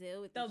to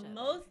deal with the each other.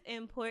 most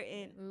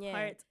important Yeah.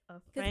 part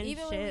of 'Cause friendship.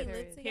 even when we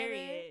lived together,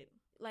 period.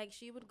 like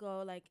she would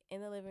go like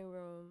in the living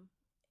room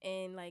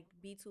and like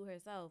be to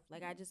herself.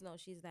 Like I just know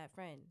she's that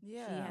friend. She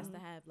Yeah. has to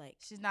have like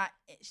She's not.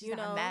 She's you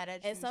not know, mad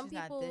at you. and some she's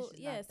people, not this, she's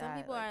yeah, not some that,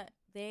 people like,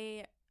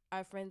 they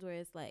are friends where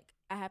it's like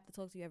I have to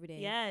talk to you every day.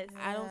 Yes.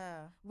 I don't.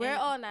 yeah. We're And-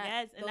 all not.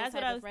 yes, and those that's what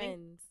type I of was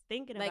friends.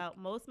 Thinking Like- about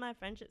most of my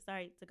friendships.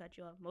 Sorry to cut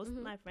you off. Most of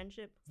Mhm. my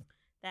friendships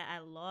that I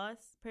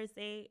lost per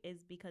se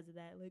is because of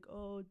that. Like,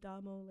 oh,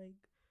 Damo, like,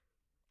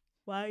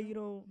 why you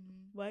don't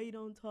Mhm. why you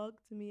don't talk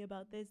to me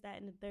about this, that,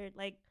 and the third.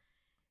 Like,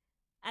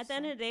 at the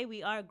end of the day,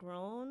 we are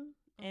grown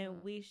and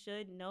Mhm. we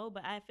should know.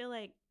 But I feel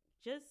like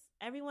just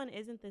everyone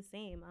isn't the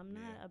same. I'm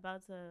not Yeah.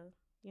 about to,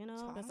 you know,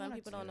 So But I some wanna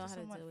people don't know talk how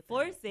to someone deal with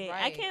force that. it.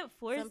 I Right. can't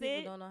force Some people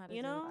it. don't know how to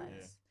you deal know, with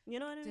Yeah. that. you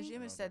know what I The mean?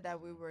 Jim No, said that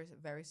we definitely. were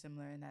very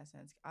similar in that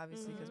sense,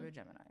 obviously, because Mhm. we're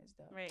Geminis,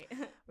 though. Right.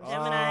 Oh.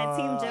 Gemini,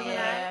 team Gemini.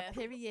 Yeah,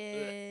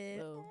 period.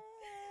 Boo.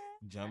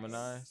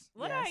 Geminis.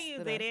 What are Yes, you,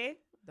 the best. Dede?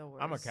 The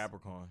worst. I'm a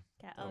Capricorn.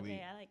 Okay,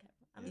 Elite. I like.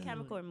 I'm a Yeah.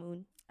 Capricorn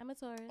moon. I'm a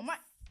Taurus. Oh my!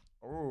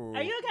 Ooh.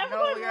 Are you a No,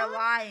 Capricorn you're moon?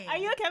 lying. Are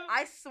you a Capricorn?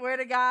 I swear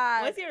to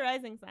God. What's your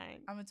rising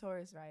sign? I'm a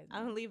Taurus rising.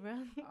 I'm a Libra.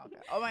 Okay.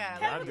 Oh my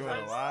God. Yeah, I'm doing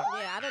a lot.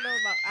 Yeah, I don't know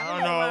about. I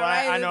don't know,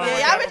 right? I know. Yeah, I'm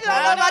a y'all bitches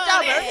don't know about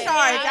y'all Capricorn. birth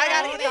charts. Y'all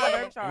gotta Yeah. get y'all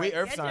birth charts. We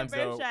Earth Get your signs birth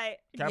though. chart.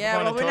 Capricorn Yeah,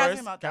 and but we're not Taurus. talking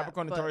about that,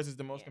 Capricorn and but- Taurus is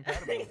the most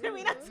compatible.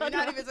 We not We're talking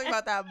not even talking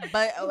about that,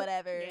 but or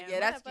whatever. Yeah, Yeah,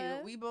 that's whatever.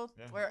 cute. We both.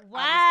 Yeah. We're Wow,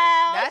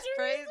 opposite. That's you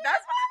crazy. really-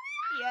 That's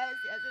Yes,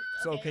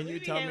 it's So okay, can we you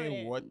be tell here with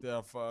me it. what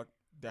the fuck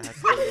that has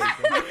to do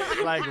with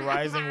anything? Like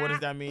rising, what does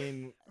that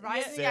mean?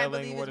 rising. I Sailing,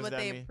 believe what is does what that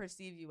they mean?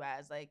 perceive you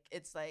as. Like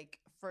it's like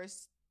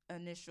first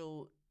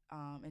initial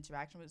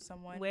interaction with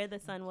someone. Where the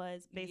sun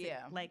was, basically,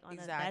 Yeah, like on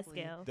exactly.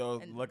 that scale. They'll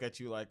And- look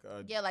at you like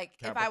a Yeah, like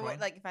if I Capricorn? would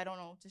like if I don't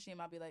know Tashima,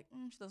 I'll be like,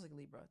 she looks like a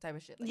Libra type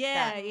of shit. Like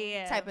Yeah, that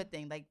yeah. type of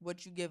thing. Like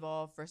what you give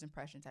off, first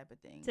impression type of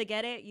thing. To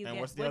get it, you And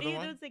get. what's the What do other you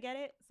one? do to get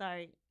it?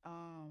 Sorry,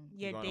 You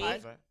your go on the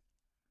date, website?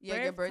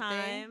 Yeah, your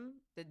birthday, time,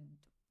 the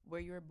where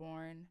you were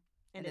born,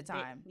 and the date.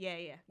 time. Yeah.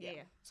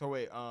 Yeah. So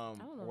wait, don't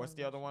know what's that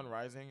the other much. one?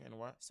 Rising and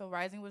what? So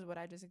rising was what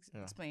I just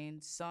Yeah.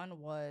 explained. Sun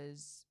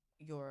was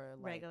your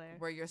like Regular.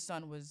 where your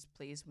sun was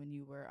placed when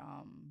you were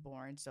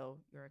born.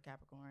 So you're a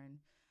Capricorn.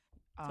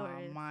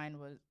 Taurus. Mine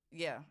was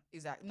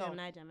exactly. No,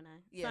 Gemini.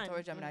 yeah, Sun.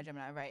 Taurus, Gemini,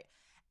 Gemini, right.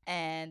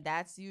 And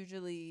that's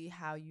usually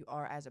how you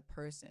are as a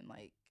person,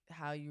 like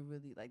how you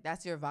really like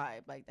that's your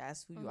vibe. Like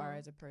that's who you are Mhm.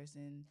 as a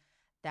person.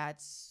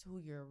 That's who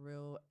your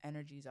real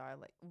energies are.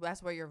 Like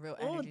that's where your real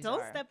Oh, energies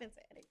don't are. step into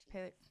energy.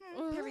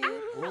 Period.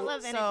 I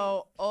love energy.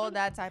 So all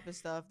that type of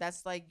stuff,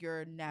 that's like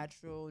your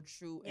natural,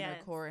 true inner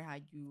Yes. core and how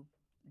you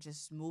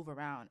just move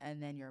around.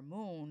 And then your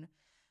moon,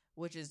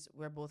 which is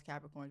we're both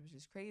Capricorns, which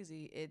is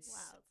crazy. It's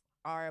Wow.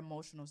 our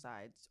emotional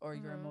sides or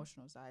your Mhm.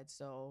 emotional side.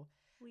 So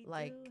We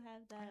like, do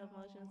have that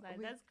emotional oh, side.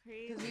 we- That's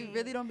crazy. because we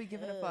really don't be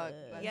giving a fuck.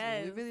 Uh, Bless you.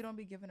 Yes. We really don't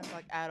be giving a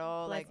fuck at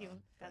all. Bless like, you.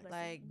 God bless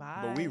like you. bye.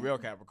 But we real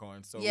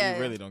Capricorns, so Yeah. we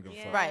really don't give a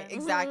Yeah. fuck. Right, Mhm.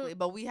 exactly.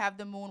 But we have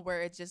the moon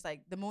where it's just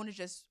like the moon is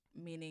just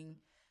meaning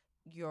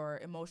your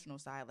emotional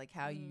side, like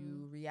how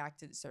you react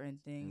to certain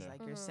things, Yeah. like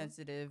you're Mhm.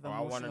 sensitive, Oh, I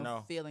wanna emotional,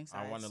 know. feeling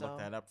side. I want to so, look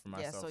that up for yeah,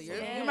 myself. so so- you're,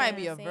 Yeah, you might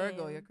be a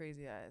Virgo, same. you're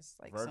crazy ass.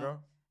 Like Virgo?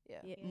 some- yeah,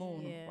 Yeah.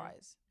 moon Yeah.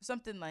 wise.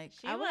 Something like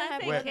She I would was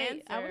have a thought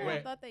Wait. that I would Wait.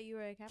 have thought that you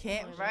were a Capricorn.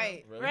 can't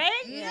right. Really?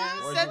 Right? Yeah.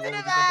 What would you Sensitive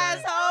think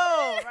that?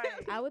 asshole.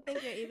 Right. I would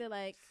think you're either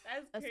like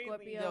That's a crazy.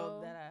 Scorpio.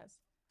 Yo, that ass.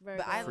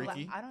 Virgo. But I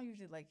Freaky? I don't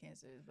usually like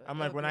cancers. But I'm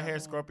like, when I hear moon.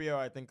 Scorpio,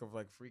 I think of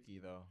like freaky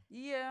though.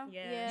 Yeah.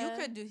 Yeah. You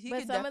could do. He but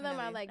could some of them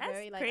are definitely- like That's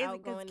very like crazy because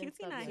outgoing and QT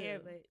stuff not too. here,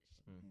 but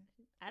Mm.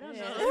 I don't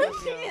Yeah. know.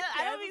 Scorpio.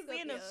 I don't Yeah, be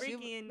seeing the Scorpio.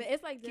 freaky and But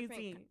it's like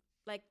different. QT.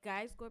 Like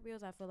guy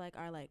Scorpios, I feel like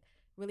are like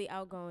really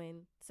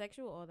outgoing,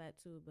 sexual, all that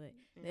too. But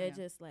they're Yeah.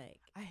 just like,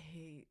 I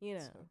hate You know.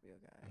 Scorpio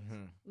guys.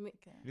 Mhm. me-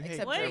 Okay. You hate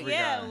Except What? Drake. every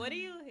Yeah. guy. What do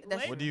you?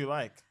 That's What do you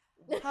like?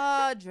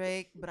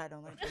 Drake, but I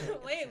don't like Drake. at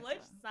the Wait. same Which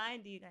time.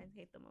 sign do you guys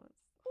hate the most?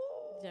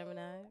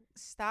 Gemini,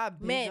 Stop,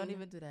 bitch. Men. Don't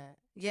even do that.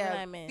 Gemini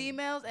Yeah, men.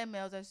 females and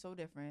males are so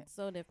different.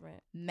 so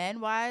different. Men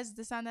wise,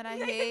 the sign that I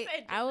hate.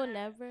 I will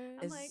never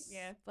I'm Is- like,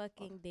 yeah.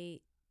 fucking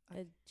date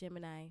a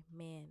Gemini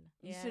man.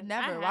 You Yeah, should I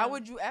never. Why have-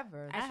 would you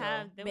ever? I So,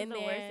 have. That was Been the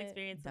worst there,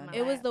 experience of done my that.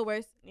 It was life. the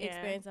worst Yeah.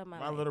 experience of my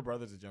My life. little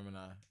brother's a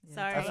Gemini. yeah.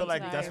 Sorry. I feel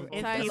like Sorry. that's what,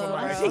 Sorry, that's what little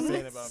my ex bro. is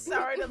saying about me.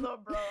 Sorry, the little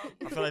bro.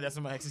 I feel like that's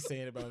what my ex is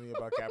saying about me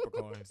about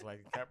Capricorns.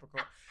 Like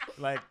Capricorn,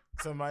 like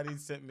somebody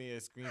sent me a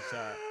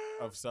screenshot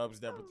of subs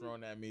that were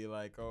thrown at me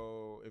like,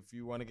 oh, if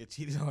you want to get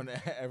cheated on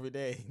every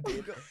day,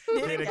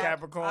 date a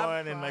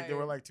Capricorn, and like there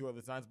were like 2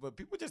 other signs. But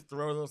people just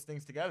throw those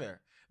things together.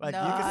 Like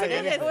No, you can I say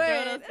didn't. anything.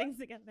 Throw those things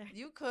together.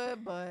 You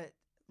could, but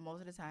most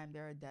of the time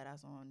they're dead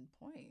ass on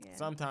point. Yeah.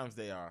 Sometimes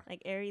they are.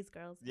 Like Aries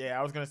girls. Yeah,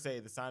 I was gonna say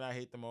the sign I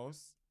hate the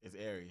most is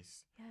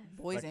Aries. Yes.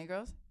 Boys Like- and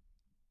girls.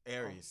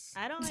 Aries.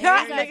 I don't like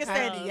Nigga Aries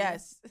said girls.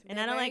 yes. And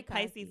They're I don't very like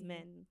Pisces cocky.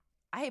 men.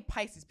 I hate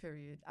Pisces.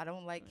 Period. I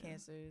don't like Yeah.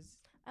 Cancers.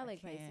 I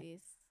like can't.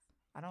 Pisces.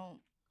 I don't.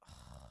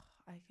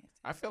 I can't.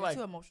 I feel They're like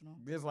too emotional.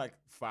 there's like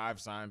 5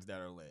 signs that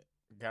are lit.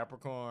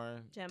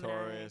 Capricorn, Gemini.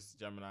 Taurus,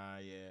 Gemini,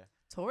 yeah.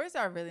 Taurus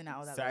are really not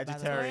all that. lit, by the way.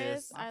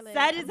 Sagittarius. Taurus, I like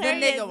Sagittarius.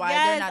 The nigga, why? They're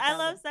Yes, not I that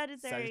love lit.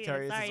 Sagittarius.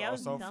 Sagittarius Sorry, is I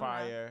was also dumb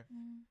fire.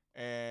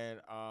 Mm. And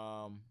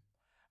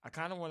I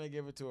kind of want to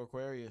give it to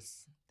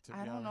Aquarius. To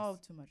I be don't know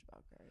honest. too much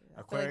about Aquarius.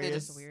 I feel like they're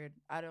just Aquarius- weird.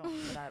 I don't.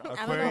 But I don't.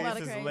 I don't know about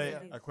Aquarius is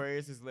Aquarius. lit.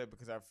 Aquarius is lit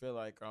because I feel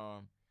like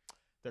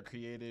they're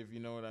creative. You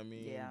know what I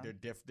mean? Yeah.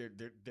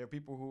 They're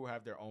people who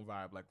have their own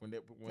vibe. Like when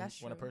That's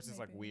when a true, person's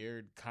like maybe.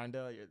 weird,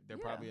 kinda, they're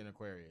Yeah. probably an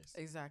Aquarius.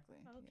 Exactly.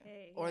 yeah.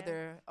 Okay. Or yeah.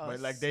 they're. But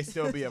us. like they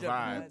still be a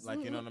vibe. Geminis.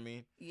 Like you know what I mean?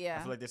 I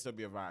Yeah. feel like they still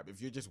be a vibe.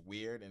 If you're just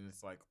weird and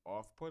it's like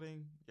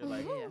off-putting, you're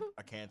like Yeah.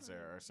 a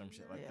Cancer or some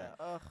shit like yeah. that.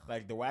 Ugh.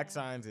 Like the wax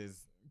signs is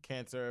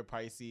Cancer,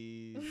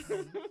 Pisces,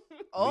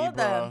 All of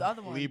Libra, them. The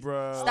other ones.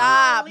 Libra.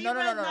 Stop. No,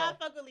 Libra's no, no, no. not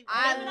fuck with Libra.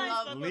 I Gemini's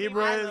love fuck with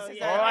Libras. love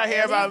Yeah. All I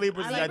hear about Libras-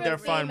 Libras is I that like they're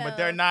Libra fun, but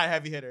they're females. not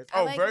heavy hitters. I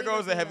Oh, like Virgo Libra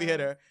is a heavy females.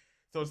 hitter.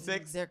 So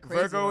 6. They're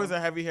crazy, Virgo is though. a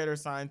heavy hitter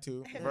sign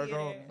too. Heavy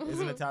Virgo hitter. is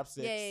in the top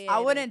 6. I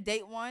wouldn't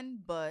date one,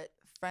 but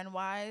friend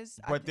wise.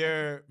 But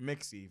they're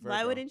mixy. Virgo.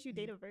 Why wouldn't you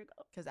date a Virgo?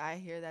 Because I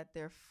hear that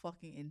they're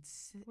fucking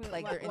insane. Wait,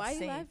 Like why, they're why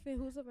insane. are you laughing?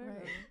 Who's a Virgo?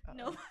 Right.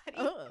 Nobody.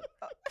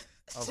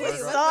 A Wait, Virgo?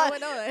 what's Son.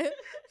 going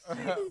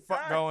on?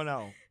 Fuck going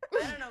on.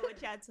 I don't know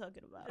what y'all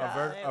talking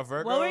about. A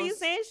Virgo. What were you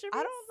saying, Sheree?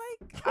 I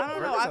don't like. I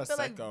don't know. Virgos I are feel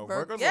like psycho.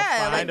 Vir- Virgos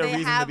yeah, will like find a they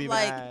reason have to be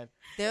like mad.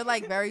 they're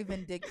like very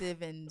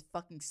vindictive and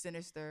fucking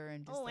sinister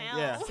and just Oh, like wow.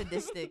 Yeah.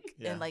 sadistic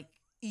Yeah. and like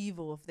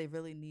evil if they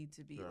really need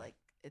to be. Sure. Like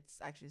it's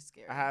actually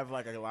scary. I have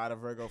like a lot of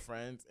Virgo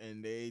friends,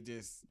 and they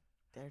just.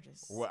 They're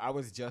just. What I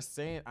was just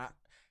saying.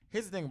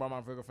 Here's the thing about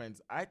my Virgo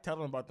friends. I tell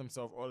them about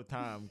themselves all the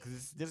time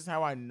because this is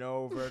how I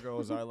know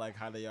Virgos are like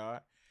how they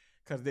are.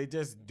 Because they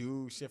just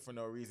do shit for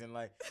no reason.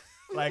 Like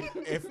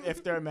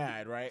if they're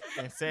mad, right?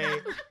 And say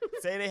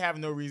they have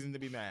no reason to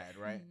be mad,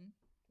 right? Mhm.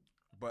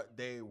 But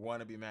they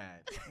want to be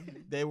mad.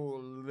 Mhm. They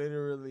will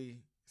literally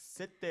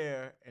sit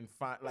there and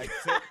find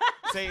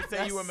say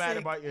That's you were mad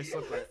sick. about your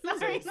slipper. Sorry,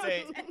 Say I'm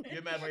sorry.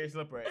 you're mad about your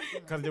slipper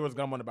because there was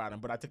gum on the bottom,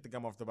 but I took the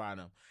gum off the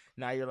bottom.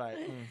 Now you're like,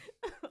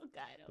 Oh, God,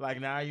 like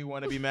now you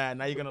want to be mad.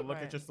 Now you're gonna look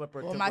Right. at your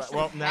slipper. Well, to my be like, shit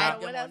well had now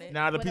gum what on else- it.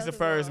 now the What piece else of is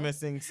fur is wrong?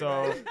 missing.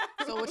 So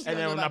So what you and gonna then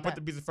do when I about put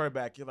the that? piece of fur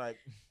back, you're like,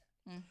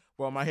 Mm.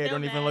 well my hair Still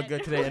don't even look mad.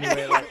 good today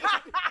anyway. Like,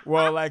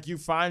 well like you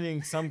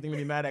finding something to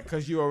be mad at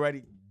because you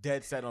already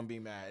dead set on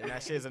being mad, and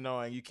that shit is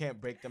annoying. You can't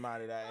break them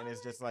out of that, and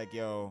it's just like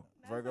yo.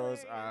 That's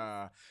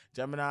Virgos,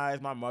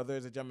 Geminis. My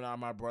mother's a Gemini.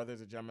 My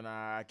brother's a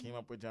Gemini. I came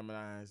up with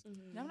Geminis.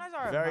 Mhm. Geminis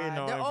are a Very vibe.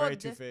 annoying, They're all very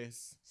diff-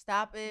 two-faced.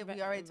 Stop it. We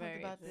Ve- already talked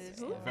very about this. two-faced.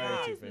 Who Very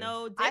cares? two-faced.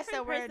 No, I different said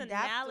we're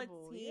adaptable,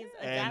 personalities.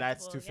 yeah. And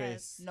that's Adaptable,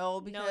 two-faced. No,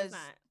 No, because it's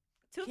not.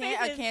 Two can't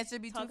a faces Cancer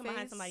be talking behind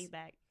two-faced? somebody's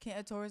back. Can't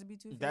a Taurus be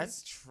two-faced?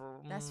 That's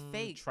true. That's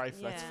fake. That's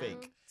Yeah.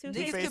 fake. Two Niggas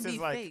faces. could Two-Face be is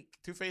like fake.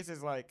 Two-Face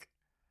is like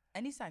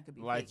Any sign could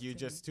be like fake you to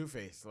just me.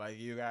 two-faced. Like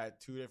you got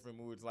two different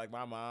moods. Like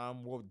my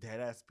mom will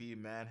deadass be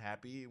mad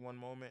happy one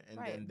moment and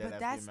Right, then but deadass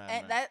that's be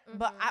mad. that.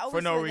 But I always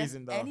For no feel like that's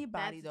reason, though.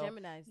 Anybody That's though.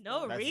 Gemini's.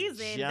 No That's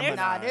reason. Gemini.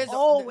 Nah, there's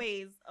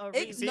always a it-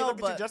 reason. See, no, look at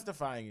you but-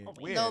 justifying it. Oh,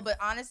 Weird. No, but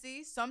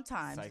honestly,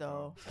 sometimes Psycho.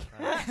 though.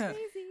 Right.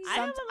 I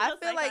am a I little feel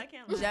psycho, I like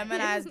can't lie.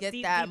 Geminis get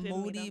Deep, that deep in me,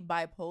 moody though.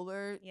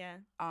 bipolar Yeah.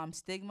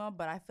 stigma,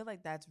 but I feel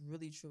like that's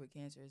really true with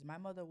Cancers. My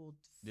mother will.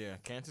 Yeah,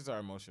 Cancers are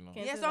emotional.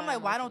 Cancers Yeah, so I'm are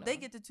like, why don't they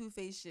emotional. get the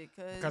two-faced shit?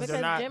 Because Cause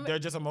they're not. Gemi- They're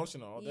just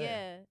emotional all day.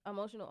 Yeah,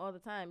 emotional all the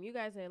time. You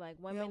guys are like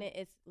one Yo. minute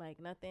it's like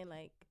nothing,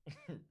 like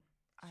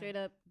I- straight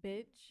up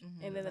bitch,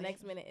 Mhm. and then the Like-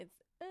 next minute it's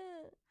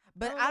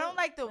But I don't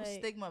like the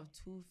stigma of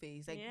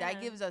two-faced. Like that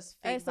gives us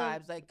fake so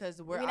vibes. Like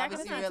because we're not gonna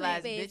obviously say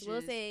realized two-faced. bitches.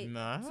 We'll say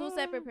Nah. two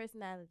separate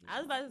personalities. I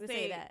was about to We'll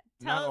say that.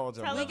 Not all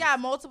Tell Gemini. We us- got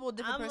multiple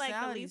different I'm like the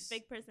personalities. least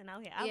fake person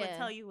out here. I Yeah. would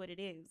tell you what it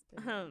is.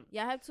 Y'all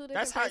have two different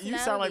That's how you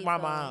sound like my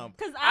mom.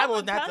 Because I I will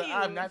will not. tell you.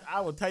 I'm not.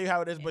 I will tell you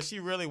how it is, but she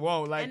really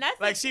won't. Like, And that's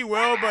like the- she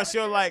will, but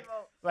she'll like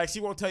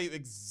she won't tell you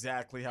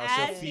exactly how she'll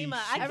Ask feel. Shima.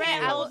 She I Alright,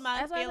 can't feels. hold my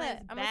that's what feelings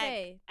I'm gonna back.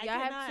 say. I Y'all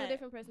have cannot. two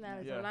different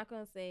personalities. Yeah. I'm not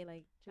gonna say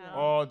like two.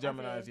 All I'll say-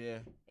 Geminis, yeah.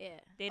 Yeah.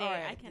 They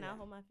Alright, I cannot yeah.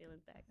 hold my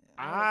feelings back.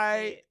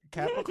 I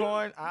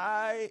Capricorn.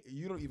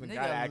 You don't even Nigga,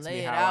 gotta ask lay me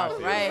it how I out,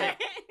 feel. right?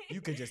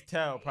 You can just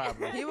tell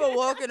probably. He will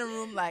walk in the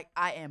room like,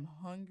 I am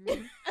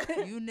hungry.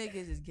 You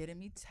niggas is getting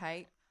me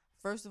tight.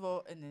 First of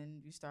all, and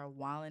then you start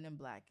wilding and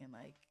blacking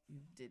like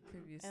you did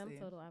previously. I'm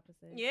total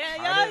opposite. Yeah,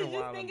 I y'all was didn't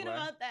just wild thinking and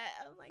black. about that.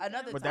 I was like,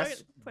 Another damn, But Taurus-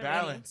 that's Taurus-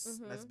 balance.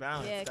 Mhm. That's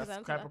balance. Yeah, 'cause that's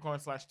I'm Capricorn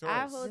slash I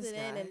Taurus. hold This it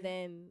in guy. and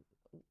then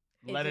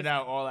Let it just-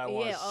 out all at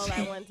once. Yeah, all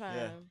at one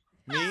time.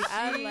 Me?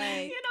 I'm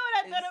like, You know what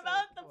I It's thought so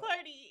about the cool.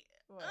 party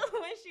What?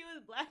 when she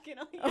was blacking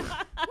on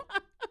you.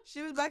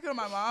 She was blacking on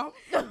my mom.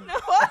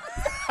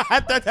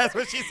 I thought that's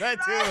what she said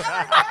too.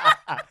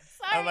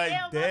 I'm like,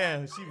 yeah,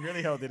 damn, she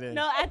really held it in.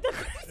 No, at the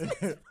Christmas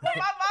What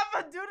my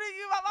mama do to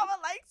you? My mama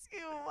likes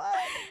you. What?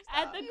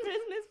 at the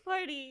Christmas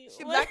party.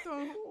 She when blacked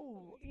on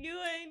who? you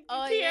and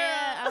oh Kiara.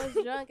 yeah, I was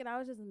drunk and I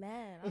was just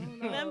mad. I don't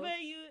know. Remember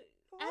you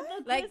at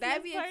the Like Christmas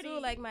that'd be it party. too.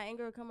 Like my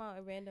anger would come out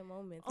in random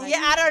moments. Oh, Like,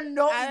 Yeah, I don't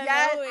know. I don't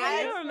Yes, know it. I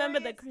I don't remember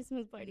the experienced-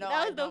 Christmas party. No, that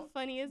I was the don't.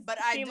 funniest. But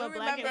I Shima do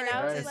blacking remember and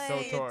I was it like-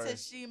 saying so Taurus. to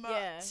Shima.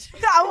 Yeah.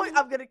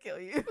 I'm gonna kill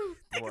you.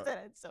 What?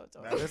 That's so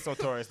That Taurus. is so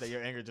Taurus that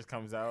your anger just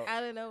comes out. I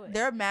don't know it.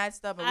 They're mad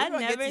stubborn. I We're gonna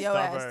get never to your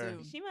ass stubborn.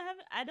 too. Shima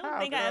haven't. I don't How,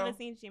 think I ever girl?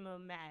 seen Shima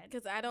mad.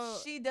 Because I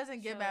don't. She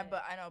doesn't get Show mad, it.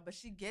 but I know. But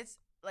she gets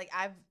like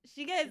I've.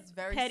 She gets It's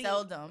very petty.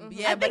 seldom. Mhm.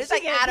 Yeah, I but think it's she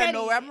like get out of petty.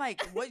 nowhere. I'm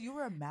like, what? You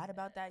were mad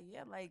about that?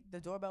 Yeah, like the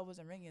doorbell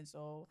wasn't ringing,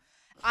 so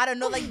I don't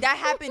know. Like that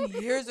happened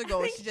years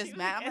ago. I She's think just she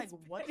mad. I'm like, gets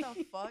what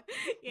petty. the fuck?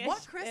 Yeah,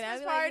 What she- Christmas I'd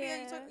be like, party are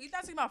you yeah. talking? You're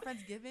not talking about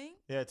Friendsgiving?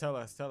 Yeah, tell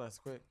us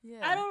quick. Yeah.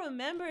 I don't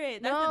remember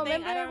it. That's No, the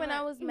thing. remember don't when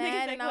I was remember.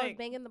 mad Niggas and act I was like-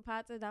 banging the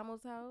pots at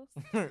Damo's house?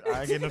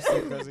 I get no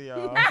sleep because of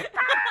y'all.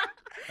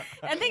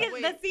 I think it's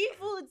Wait. the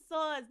seafood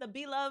sauce, the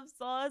beloved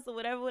sauce, or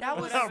whatever. That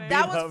was Whatever.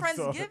 that was Beloved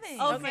sauce. Friendsgiving.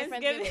 Oh, Okay,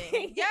 Friendsgiving.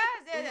 Friendsgiving. Yes,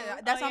 yeah.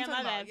 That's Oh, what I'm yeah, talking my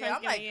about. bad. Yeah,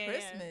 I'm like Friendsgiving, yeah, yeah.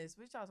 Christmas.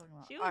 What y'all talking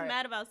about? She was All right.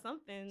 mad about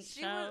something.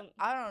 She child. was.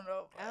 I don't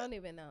know. I don't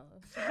even know.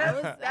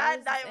 That I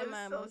night in was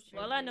my so emotions.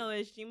 All I know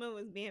is Shima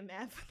was being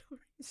mad for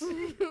no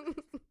reason.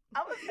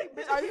 I was like,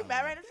 bitch, are you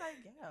mad right now?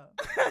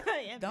 She's like,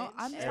 yeah. Yeah, Don't- bitch.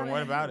 I'm And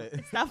what about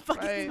it? Stop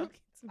fucking Right. talking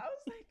to me. I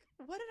was like,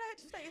 what did I?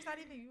 She's like, it's not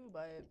even you,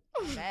 but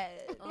I'm mad.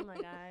 Oh my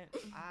god.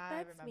 I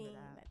That's remember me.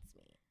 that. That's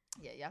me.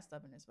 Yeah, y'all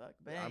stubborn as fuck.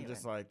 But I'm anyway.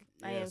 just like,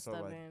 yeah, I am so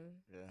stubborn. like,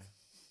 yeah.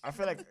 I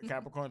feel like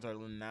Capricorns are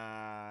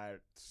not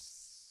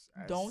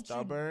as don't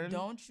stubborn.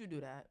 you do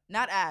that?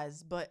 Not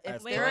as, but if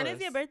As Wait, they're when Taurus.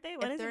 is your birthday?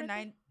 When if is your they're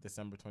birthday? 9,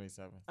 December 27th.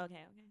 Okay,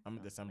 okay. I'm a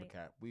So, December wait.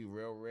 cat. We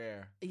real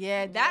rare.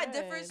 yeah, that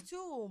Good. differs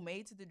too.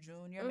 May to the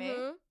June. You're May,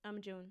 Mhm.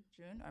 I'm June.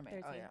 June or May?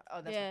 Oh 13th. yeah.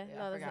 Oh, that's Yeah, right. Yeah,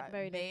 no, I that's forgot.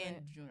 very May different.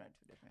 and June are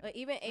two different. But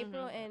even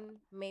April Mhm. and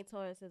May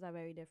Tauruses are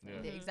very different.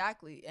 Yeah. Yeah, Mhm.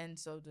 exactly, and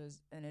so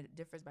does, and it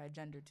differs by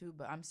gender too.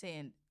 But I'm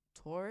saying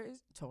Taurus.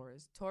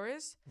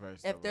 Very If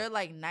stubborn. they're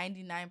like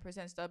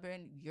 99%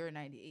 stubborn, you're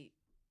 98.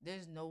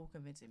 There's no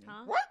convincing me.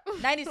 Huh?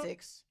 What?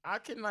 96. I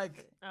can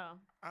like, Oh,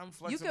 I'm You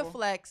flexible. can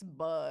flex,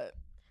 but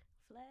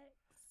flex.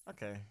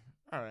 Okay.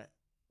 All right.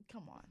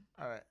 come on.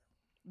 All right.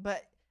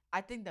 But I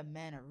think the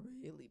men are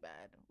really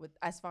bad with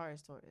as far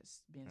as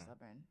Taurus being Yeah.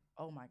 stubborn.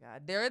 Oh my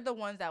god, they're the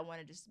ones that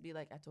want to just be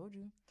like, I told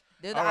you.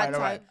 They're the All right, I all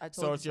right. I told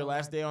So you it's your so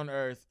last hard. day on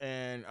Earth,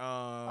 and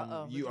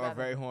would you you are rather?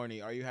 very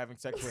horny. Are you having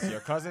sex with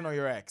your cousin or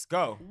your ex?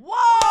 Go.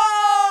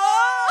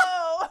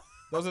 Whoa!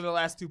 Those are the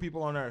last two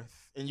people on Earth,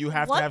 and you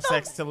have What to have the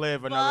sex to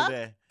live another fuck?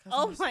 day.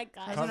 Oh my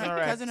god.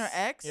 Cousin or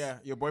ex? Yeah,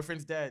 your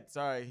boyfriend's dead.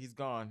 Sorry, he's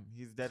gone.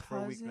 He's dead for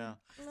a week Cousin? now,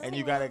 and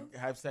you gotta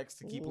have sex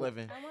to keep Ooh.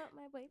 living. I want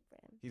my boyfriend.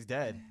 He's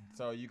dead.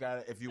 So you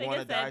gotta, if you Like want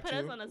I to die said, put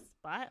us too, on a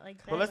spot like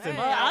that. But listen,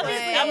 Well,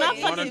 obviously, I'm not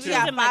wait, one or fucking two.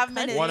 choosing my 5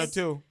 minutes. cousin. one or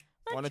two,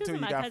 I'm one or two. choosing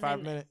You my got 5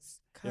 cousin. minutes.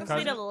 Your Cousin.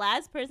 Be the cousin.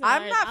 last person.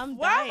 I'm on not. Earth. I'm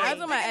Why? dying. That's I'm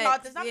what my thinking about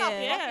ex- this. I'm yeah. not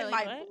Yeah, fucking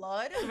like, my what?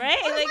 blood. Right? What Like, am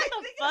I what the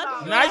thinking fuck? about?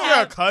 Not Not Yeah.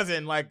 your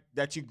cousin, like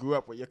that you grew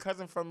up with. Your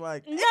cousin from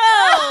like No.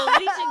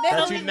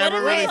 that So you we-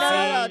 never what is really it no, seen.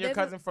 no, Your there's a-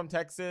 cousin from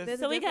Texas. there's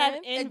So a we can have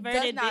difference? It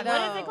inverted does not baby.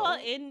 What is know. it called?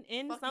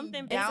 In Fucking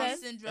something Down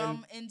incest?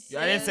 syndrome, incest.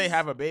 I didn't say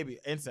have a baby.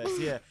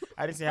 Incest. Yeah,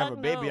 I didn't say have a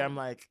Fuck baby. no. I'm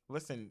like,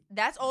 listen,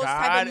 That's all type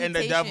God of and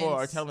the devil are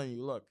mutations. telling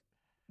you, look.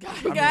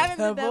 God, mean, and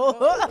the devil.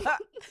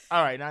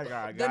 All right, not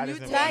God. The God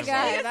isn't mutation- one That of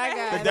guy, them.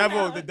 that The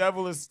guy. the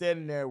devil is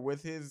standing there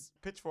with his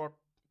pitchfork,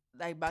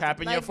 like about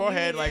tapping to, your like,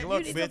 forehead, you like, need- look,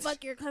 you need bitch. to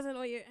fuck your cousin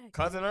or your ex.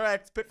 Cousin or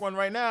ex, pick one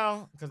right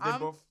now, because they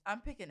both.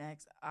 I'm picking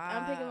X.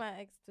 I'm picking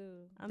my ex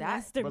too. I'm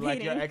That- masturbating. But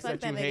like your ex Fuck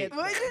that you that nigga. hate.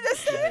 What did you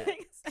just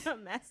say?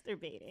 I'm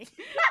masturbating.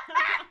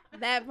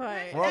 That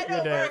part. Well, That you're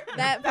don't dead. work.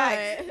 That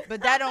Facts. part.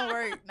 But that don't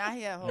work. Not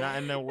here. Ho. Not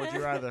in there. Would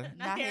you rather?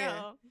 Not here.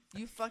 Hell.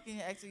 You fucking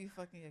your ex or you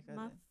fucking your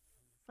My cousin.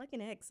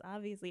 fucking ex,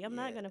 obviously. I'm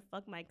not gonna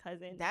fuck my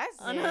cousin. That's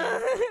on yeah.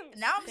 a-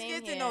 Now I'm Same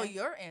scared to here. know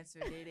your answer,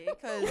 Dede.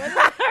 Because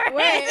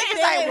Wait,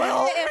 it's like,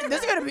 well,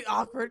 this is gonna be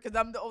awkward because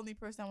I'm the only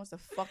person that wants to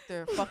fuck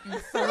their fucking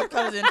third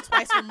cousin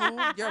twice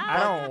removed. You're I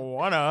bugging. don't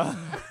wanna.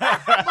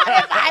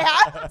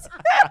 I have to.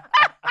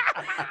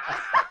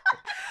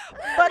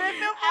 But if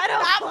it was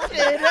an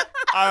option,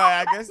 All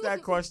right, I guess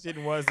that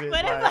question wasn't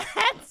But if I like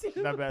had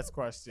to, the best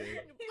question.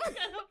 he's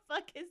gonna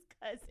fuck his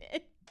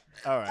cousin.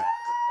 All right.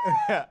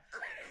 All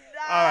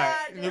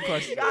right, new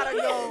question.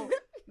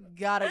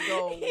 Gotta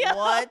go. Yo.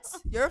 What?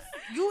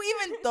 You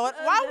even thought?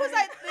 Why was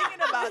I thinking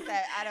about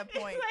that at a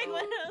point? It's like though?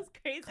 one of those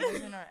crazy.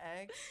 Cousin or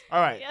ex?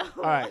 All right. Yo.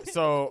 All right.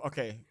 So,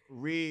 okay.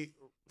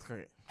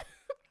 Okay.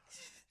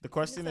 The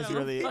question is Listen,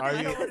 I'm really, fucking are I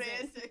you know what the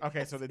answer is.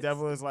 okay? So the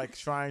devil is like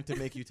trying to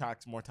make you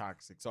more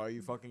toxic. So are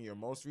you fucking your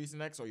most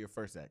recent ex or your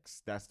first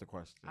ex? That's the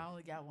question. I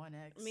only got one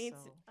ex. Me so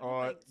too.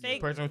 Or Like, the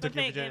fake- person who the took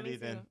your fake, yeah, virginity me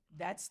too. then.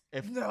 That's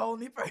If- the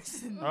only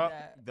person. Oh,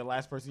 that. the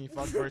last person you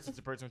fucked versus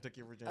the person who took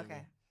your virginity.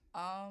 Okay.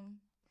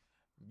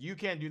 You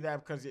can't do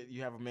that because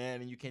you have a man,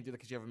 and you can't do that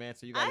because you have a man.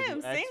 So you got I to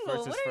am do ex single.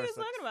 versus What are you first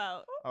ex. talking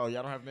about? Oh,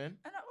 y'all don't have men?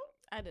 I know.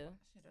 I do.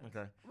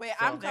 Okay. Wait,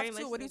 So- I'm Very cuffed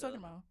too. much What are you single.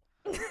 talking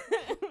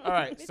about? All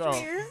right. Bitch, So,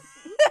 weird.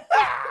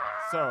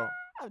 so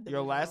I'm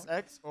your last delusional.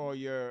 ex or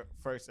your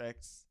first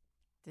ex?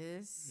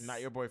 This.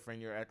 Not your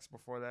boyfriend, your ex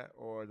before that,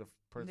 or the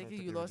person. who Nigga, took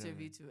you your lost your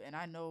virginity? V2, and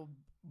I know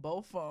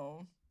both of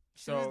them.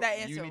 So Choose that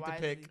answer you need wisely.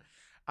 to pick.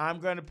 I'm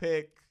gonna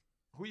pick.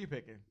 Who you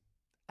picking?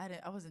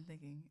 I wasn't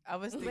thinking. I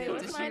was Wait, thinking.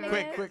 what's to my shoot.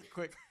 name?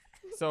 Quick.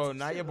 So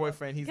now your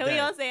boyfriend, he's Can dead. we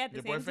all say at the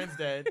Your same boyfriend's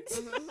time?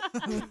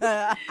 dead.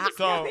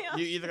 So we all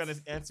you either gonna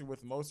answer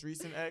with most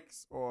recent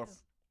ex or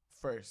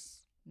first.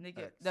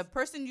 Nigga, Ex. the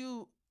person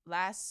you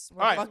last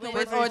were All right, fucking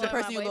first with, or the one,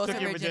 person my you lost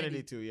Took your your virginity.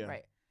 virginity too, yeah.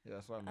 Right. Yeah,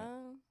 that's what I meant.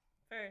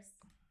 First.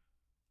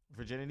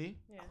 Virginity?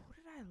 Yeah. Who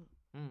did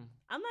I?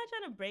 I'm not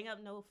trying to bring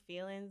up no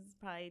feelings.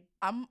 Probably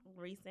I'm.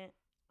 recent.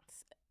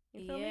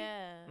 You feel me?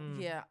 Yeah.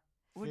 Mm. Yeah.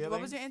 What was your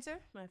Feelings? answer?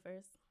 My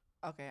first.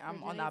 Okay,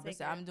 I'm on Virginity the opposite.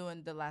 taker. I'm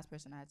doing the last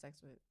person I had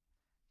sex with.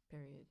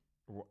 Period.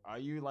 Are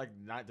you like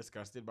not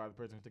disgusted by the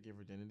person who took your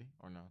virginity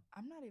or no?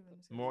 I'm not even.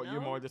 More, you're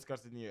No. more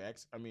disgusted than your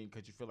ex. I mean,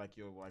 because you feel like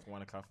you'll like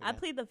want to cuff it. I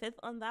plead the fifth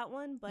on that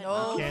one, but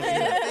No, can't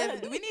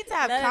do that. we need to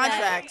have None of that.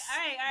 contracts. All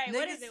right.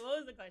 What is Niggas- it? What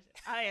was the question?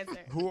 I'll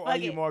answer. Who are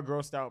Fuck you it. more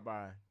grossed out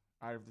by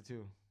out of the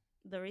two?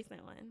 The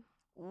recent one.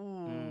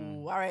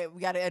 Ooh, all right, we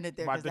gotta end it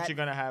there. But I 'cause thought that, you're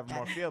gonna have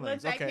more that-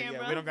 feelings. Look, that Okay, yeah, we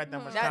camera. don't got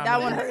that much That- time. that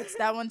in one the booth. hurts.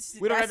 That one.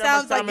 We don't that got that much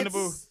sounds like time in the it's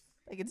booth.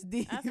 like it's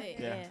deep. I say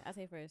Yeah. yeah. I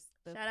say first.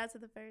 Shout out to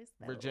the first.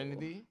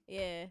 Virginity.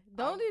 Yeah.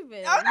 Don't even.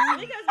 Because we're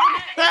not-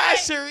 Ah,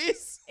 it's, like,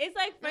 Charisse. it's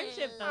like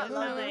friendship though. It's I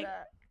not love like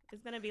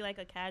it's gonna be like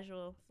a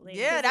casual. Fling.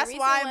 Yeah, The that's recent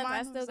why ones, mine I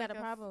was still got like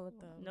a problem with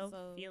them. no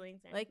so,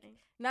 feelings. Or like, anything.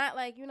 not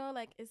like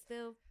like it's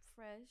still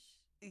fresh,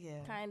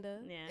 Yeah,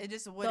 kinda. Yeah. it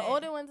just The wouldn't.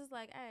 older ones is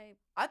like, alright.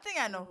 I think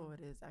I know who it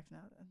is. Actually,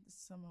 it's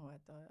someone who I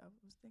thought I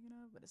was thinking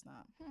of, but it's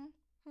not.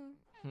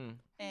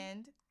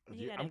 And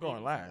You gotta I'm be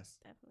going last.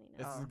 Definitely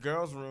It's not. the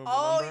girls' room.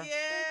 oh remember?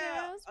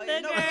 yeah, girls' oh, The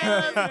you know what?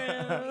 girls'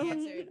 You room.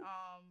 answered.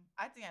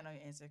 I think I know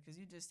your answer because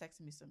you just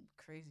texted me some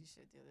crazy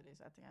shit the other day,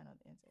 so I think I know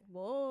the answer.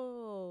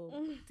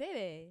 Whoa. Did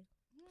they?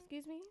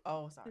 Excuse me?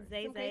 Oh, sorry.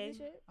 Zay Some crazy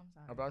Zay. shit? I'm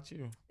sorry. How about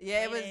you?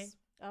 Yeah, it Zay. was.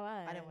 Oh,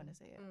 I didn't want to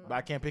say it. Mm. But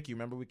I can't pick you.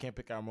 Remember, we can't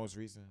pick our most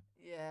recent.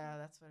 Yeah,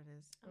 that's what it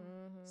is.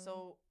 Mhm.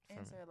 So Fair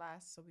answer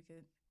last, so we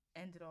could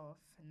end it off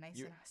nice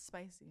You- and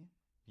spicy.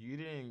 You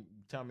didn't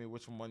tell me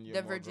which one you're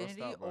The more grossed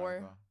virginity out by, or-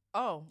 though.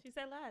 Oh, She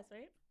said last,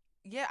 right?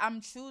 yeah, I'm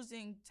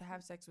choosing to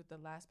have sex with the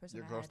last person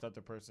You're I grossed had. out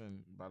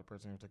by the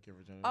person who took your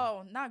virginity.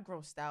 Oh, not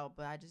grossed out,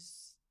 but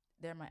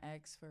they're my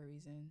ex for a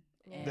reason.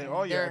 Yeah. They're and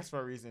all your they're- ex for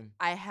a reason.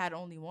 I had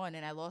only one,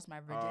 and I lost my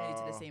virginity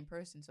to the Oh. same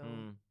person. So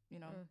Mm. you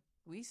know, Mm.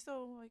 we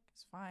still like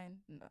it's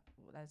fine. No,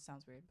 well, that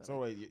sounds weird, but So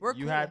like, wait, we're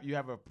you cool.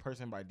 have a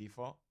person by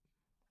default.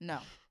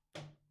 no,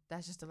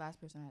 that's just the last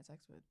person I had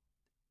sex with,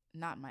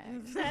 not my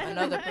ex,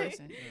 another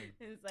person.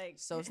 It's like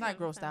So it's not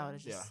grossed out.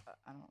 It's Yeah. just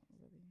I don't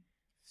really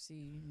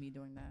see me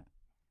doing that.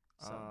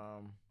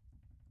 So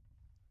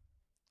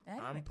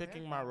anyway, I'm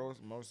picking my clearly.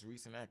 most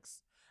recent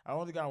ex. I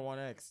only got one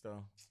ex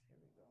though,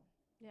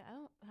 Yeah, I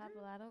don't have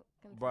a lot. I don't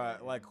consider but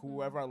it. like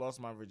whoever I lost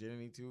my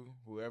virginity to,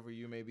 whoever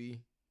you may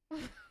be,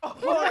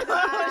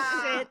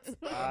 Oh shit.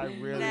 I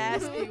really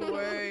nasty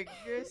word.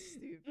 You're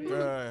stupid.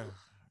 Bruh,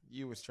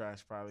 you was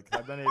trash probably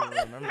because I don't even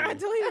remember. I you.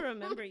 don't even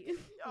remember you.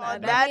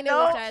 On Nah, that mean it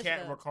was note, trash,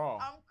 Can't though. recall.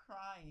 I'm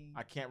crying.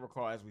 I can't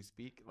recall as we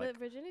speak. But Like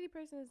virginity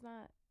person is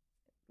not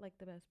like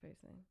the best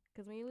person.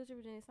 Because when you lose your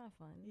virginity, it's not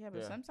fun. Yeah,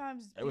 but Yeah.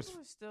 sometimes It was-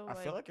 people are still I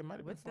like, feel like it might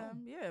have been with fun.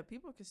 them. Yeah,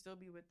 people could still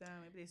be with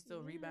them. Maybe they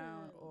still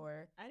rebound Yeah.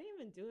 or I didn't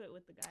even do it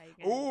with the guy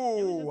again.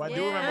 Ooh, I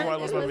do remember who I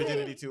lost my it was-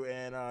 virginity to,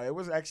 and it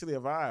was actually a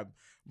vibe.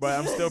 But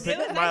I'm still It picking.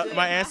 was My actually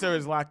my a answer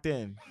is locked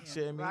in. yeah,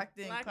 Shitting me. locked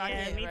in, Like, clocked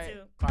yeah, in, me right?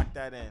 too. Clock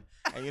that in.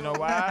 And you know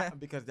why?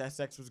 Because that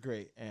sex was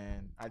great,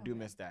 and I do Okay.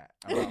 miss that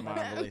about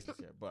my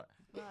relationship. But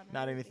Wow, now Not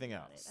that I anything think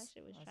about it, else. That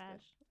shit was That's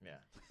trash.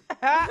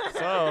 yeah.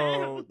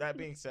 So that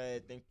being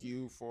said, thank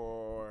you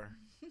for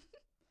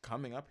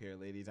coming up here,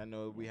 ladies. I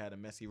know we had a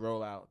messy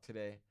rollout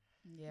today.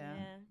 Yeah.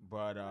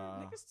 But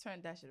Niggas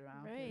turned that shit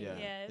around. Right. yeah,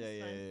 Yeah, it's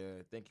yeah, fun.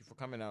 yeah. Thank you for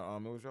coming out.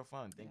 It was real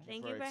fun. Thank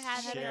Thank you you for for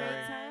having Had a us. great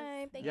sharing.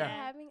 time. Thank Yeah. you for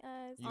having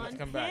us. You guys On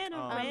come back.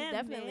 Panorama.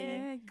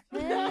 Definitely.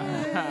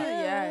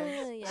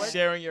 Yes. Yeah.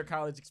 Sharing your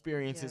college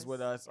experiences Yes.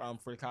 with us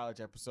for the college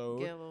episode.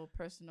 Get a little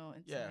personal,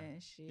 intimate Yeah.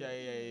 and shit.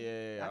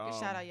 Yeah. I can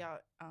shout out y'all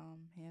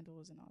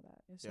handles and all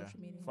that. Your Yeah. social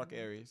media. Fuck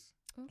Aries.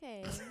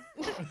 Okay.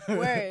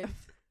 Word.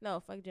 No,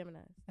 fuck Gemini.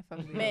 And fuck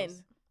Men.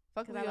 Leos.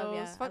 Fuck 'Cause I love y'all.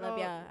 Leos. I Fuck love all-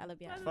 y'all. I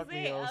love y'all. Fuck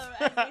Say, Leos.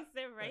 as we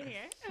sit right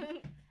here.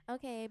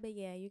 Okay, but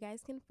yeah, you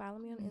guys can follow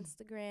me on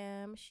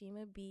Instagram,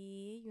 Shima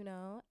B. You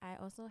know, I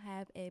also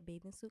have a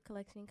bathing suit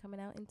collection coming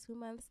out in 2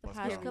 months, the Let's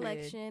Posh go.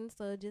 collection.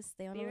 So just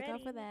stay on Be the lookout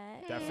for ready.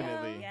 that.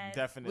 Definitely. Yes.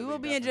 Definitely. We will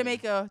be in definitely.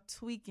 Jamaica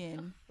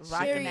tweaking,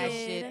 rocking that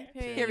shit.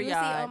 Period. Period. You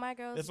will see all my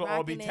girls This will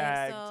all be rocking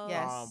tagged. It, so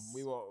Yes.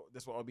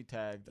 This will all be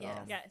tagged.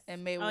 Yes. Yes.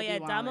 And May will Oh be yeah,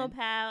 Damo wildin'.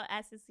 Pal,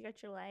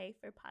 Associate Your Life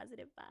for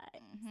positive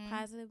vibes. Mhm.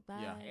 positive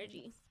vibes. Yeah.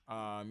 Energy.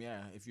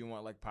 Yeah. If you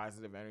want like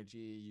positive energy,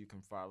 you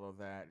can follow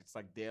that. It's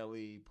like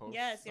daily posts.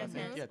 Yes, I yes,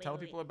 think. yes. Yeah. Tell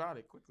Wait. people about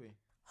it quickly.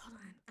 Hold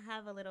on. I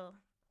have a little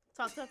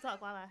talk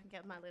while I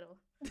get my little.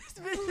 This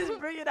bitch just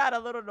bringing out a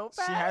little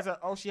notepad.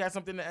 She has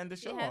something to end the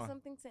She show has on.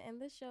 something to end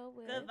the show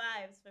with. Good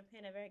vibes for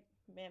pandemic.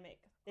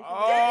 This is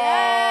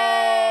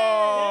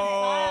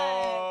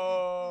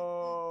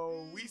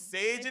Oh, we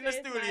sage in the This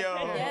is my studio.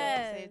 favorite.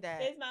 Yes. Say that.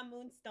 This is my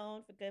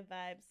moonstone for good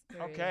vibes.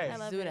 Period. Okay. I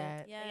love Do it.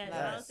 that. Yeah. Yeah,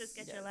 Yes. so just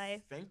get your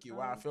life. Thank you.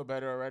 Wow, I feel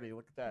better already.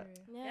 Look at that.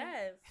 Yeah.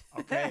 Yes.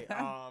 Okay.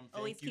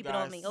 Always thank you keep it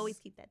on me. guys. Always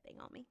keep that thing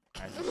on me.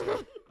 As you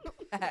should.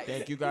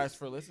 Thank you guys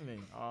for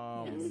listening.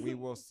 Yes. We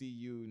will see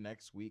you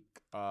next week,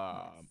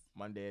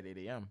 Monday at 8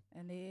 a.m.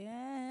 And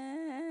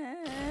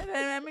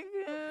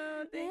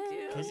thank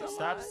you. Can so you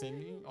stop much.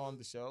 singing on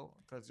the show?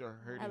 Because you're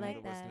hurting I like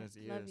the that. listeners'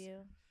 ears. Love you.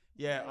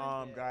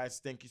 Yeah, guys,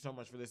 thank you so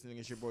much for listening.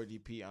 It's your boy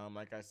DP.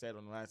 Like I said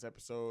on the last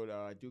episode,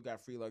 I do got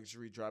free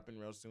luxury dropping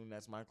real soon.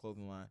 That's my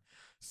clothing line.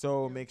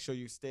 So make sure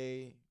you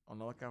stay on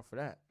the lookout for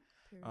that.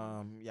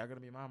 Y'all gonna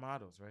be my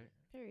models, right?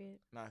 Period.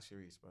 Not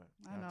Sharice, but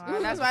I yeah,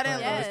 know. That's why I didn't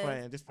Yes. Just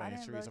playing, just I playing.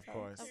 didn't Sharice, look of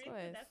course. Of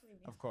course.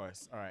 Of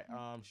course. All right.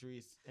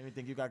 Sharice,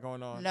 anything you got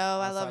going on? No,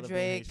 I outside love of being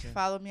Drake. Haitian?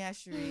 Follow me at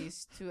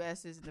Sharice. 2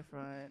 S's in the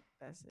front.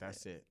 That's it.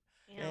 That's it.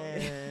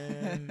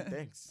 And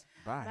thanks.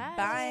 Bye.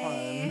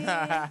 Bye.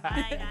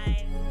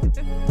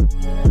 This was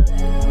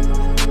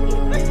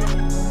fun. Bye,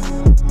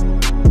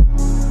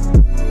 guys.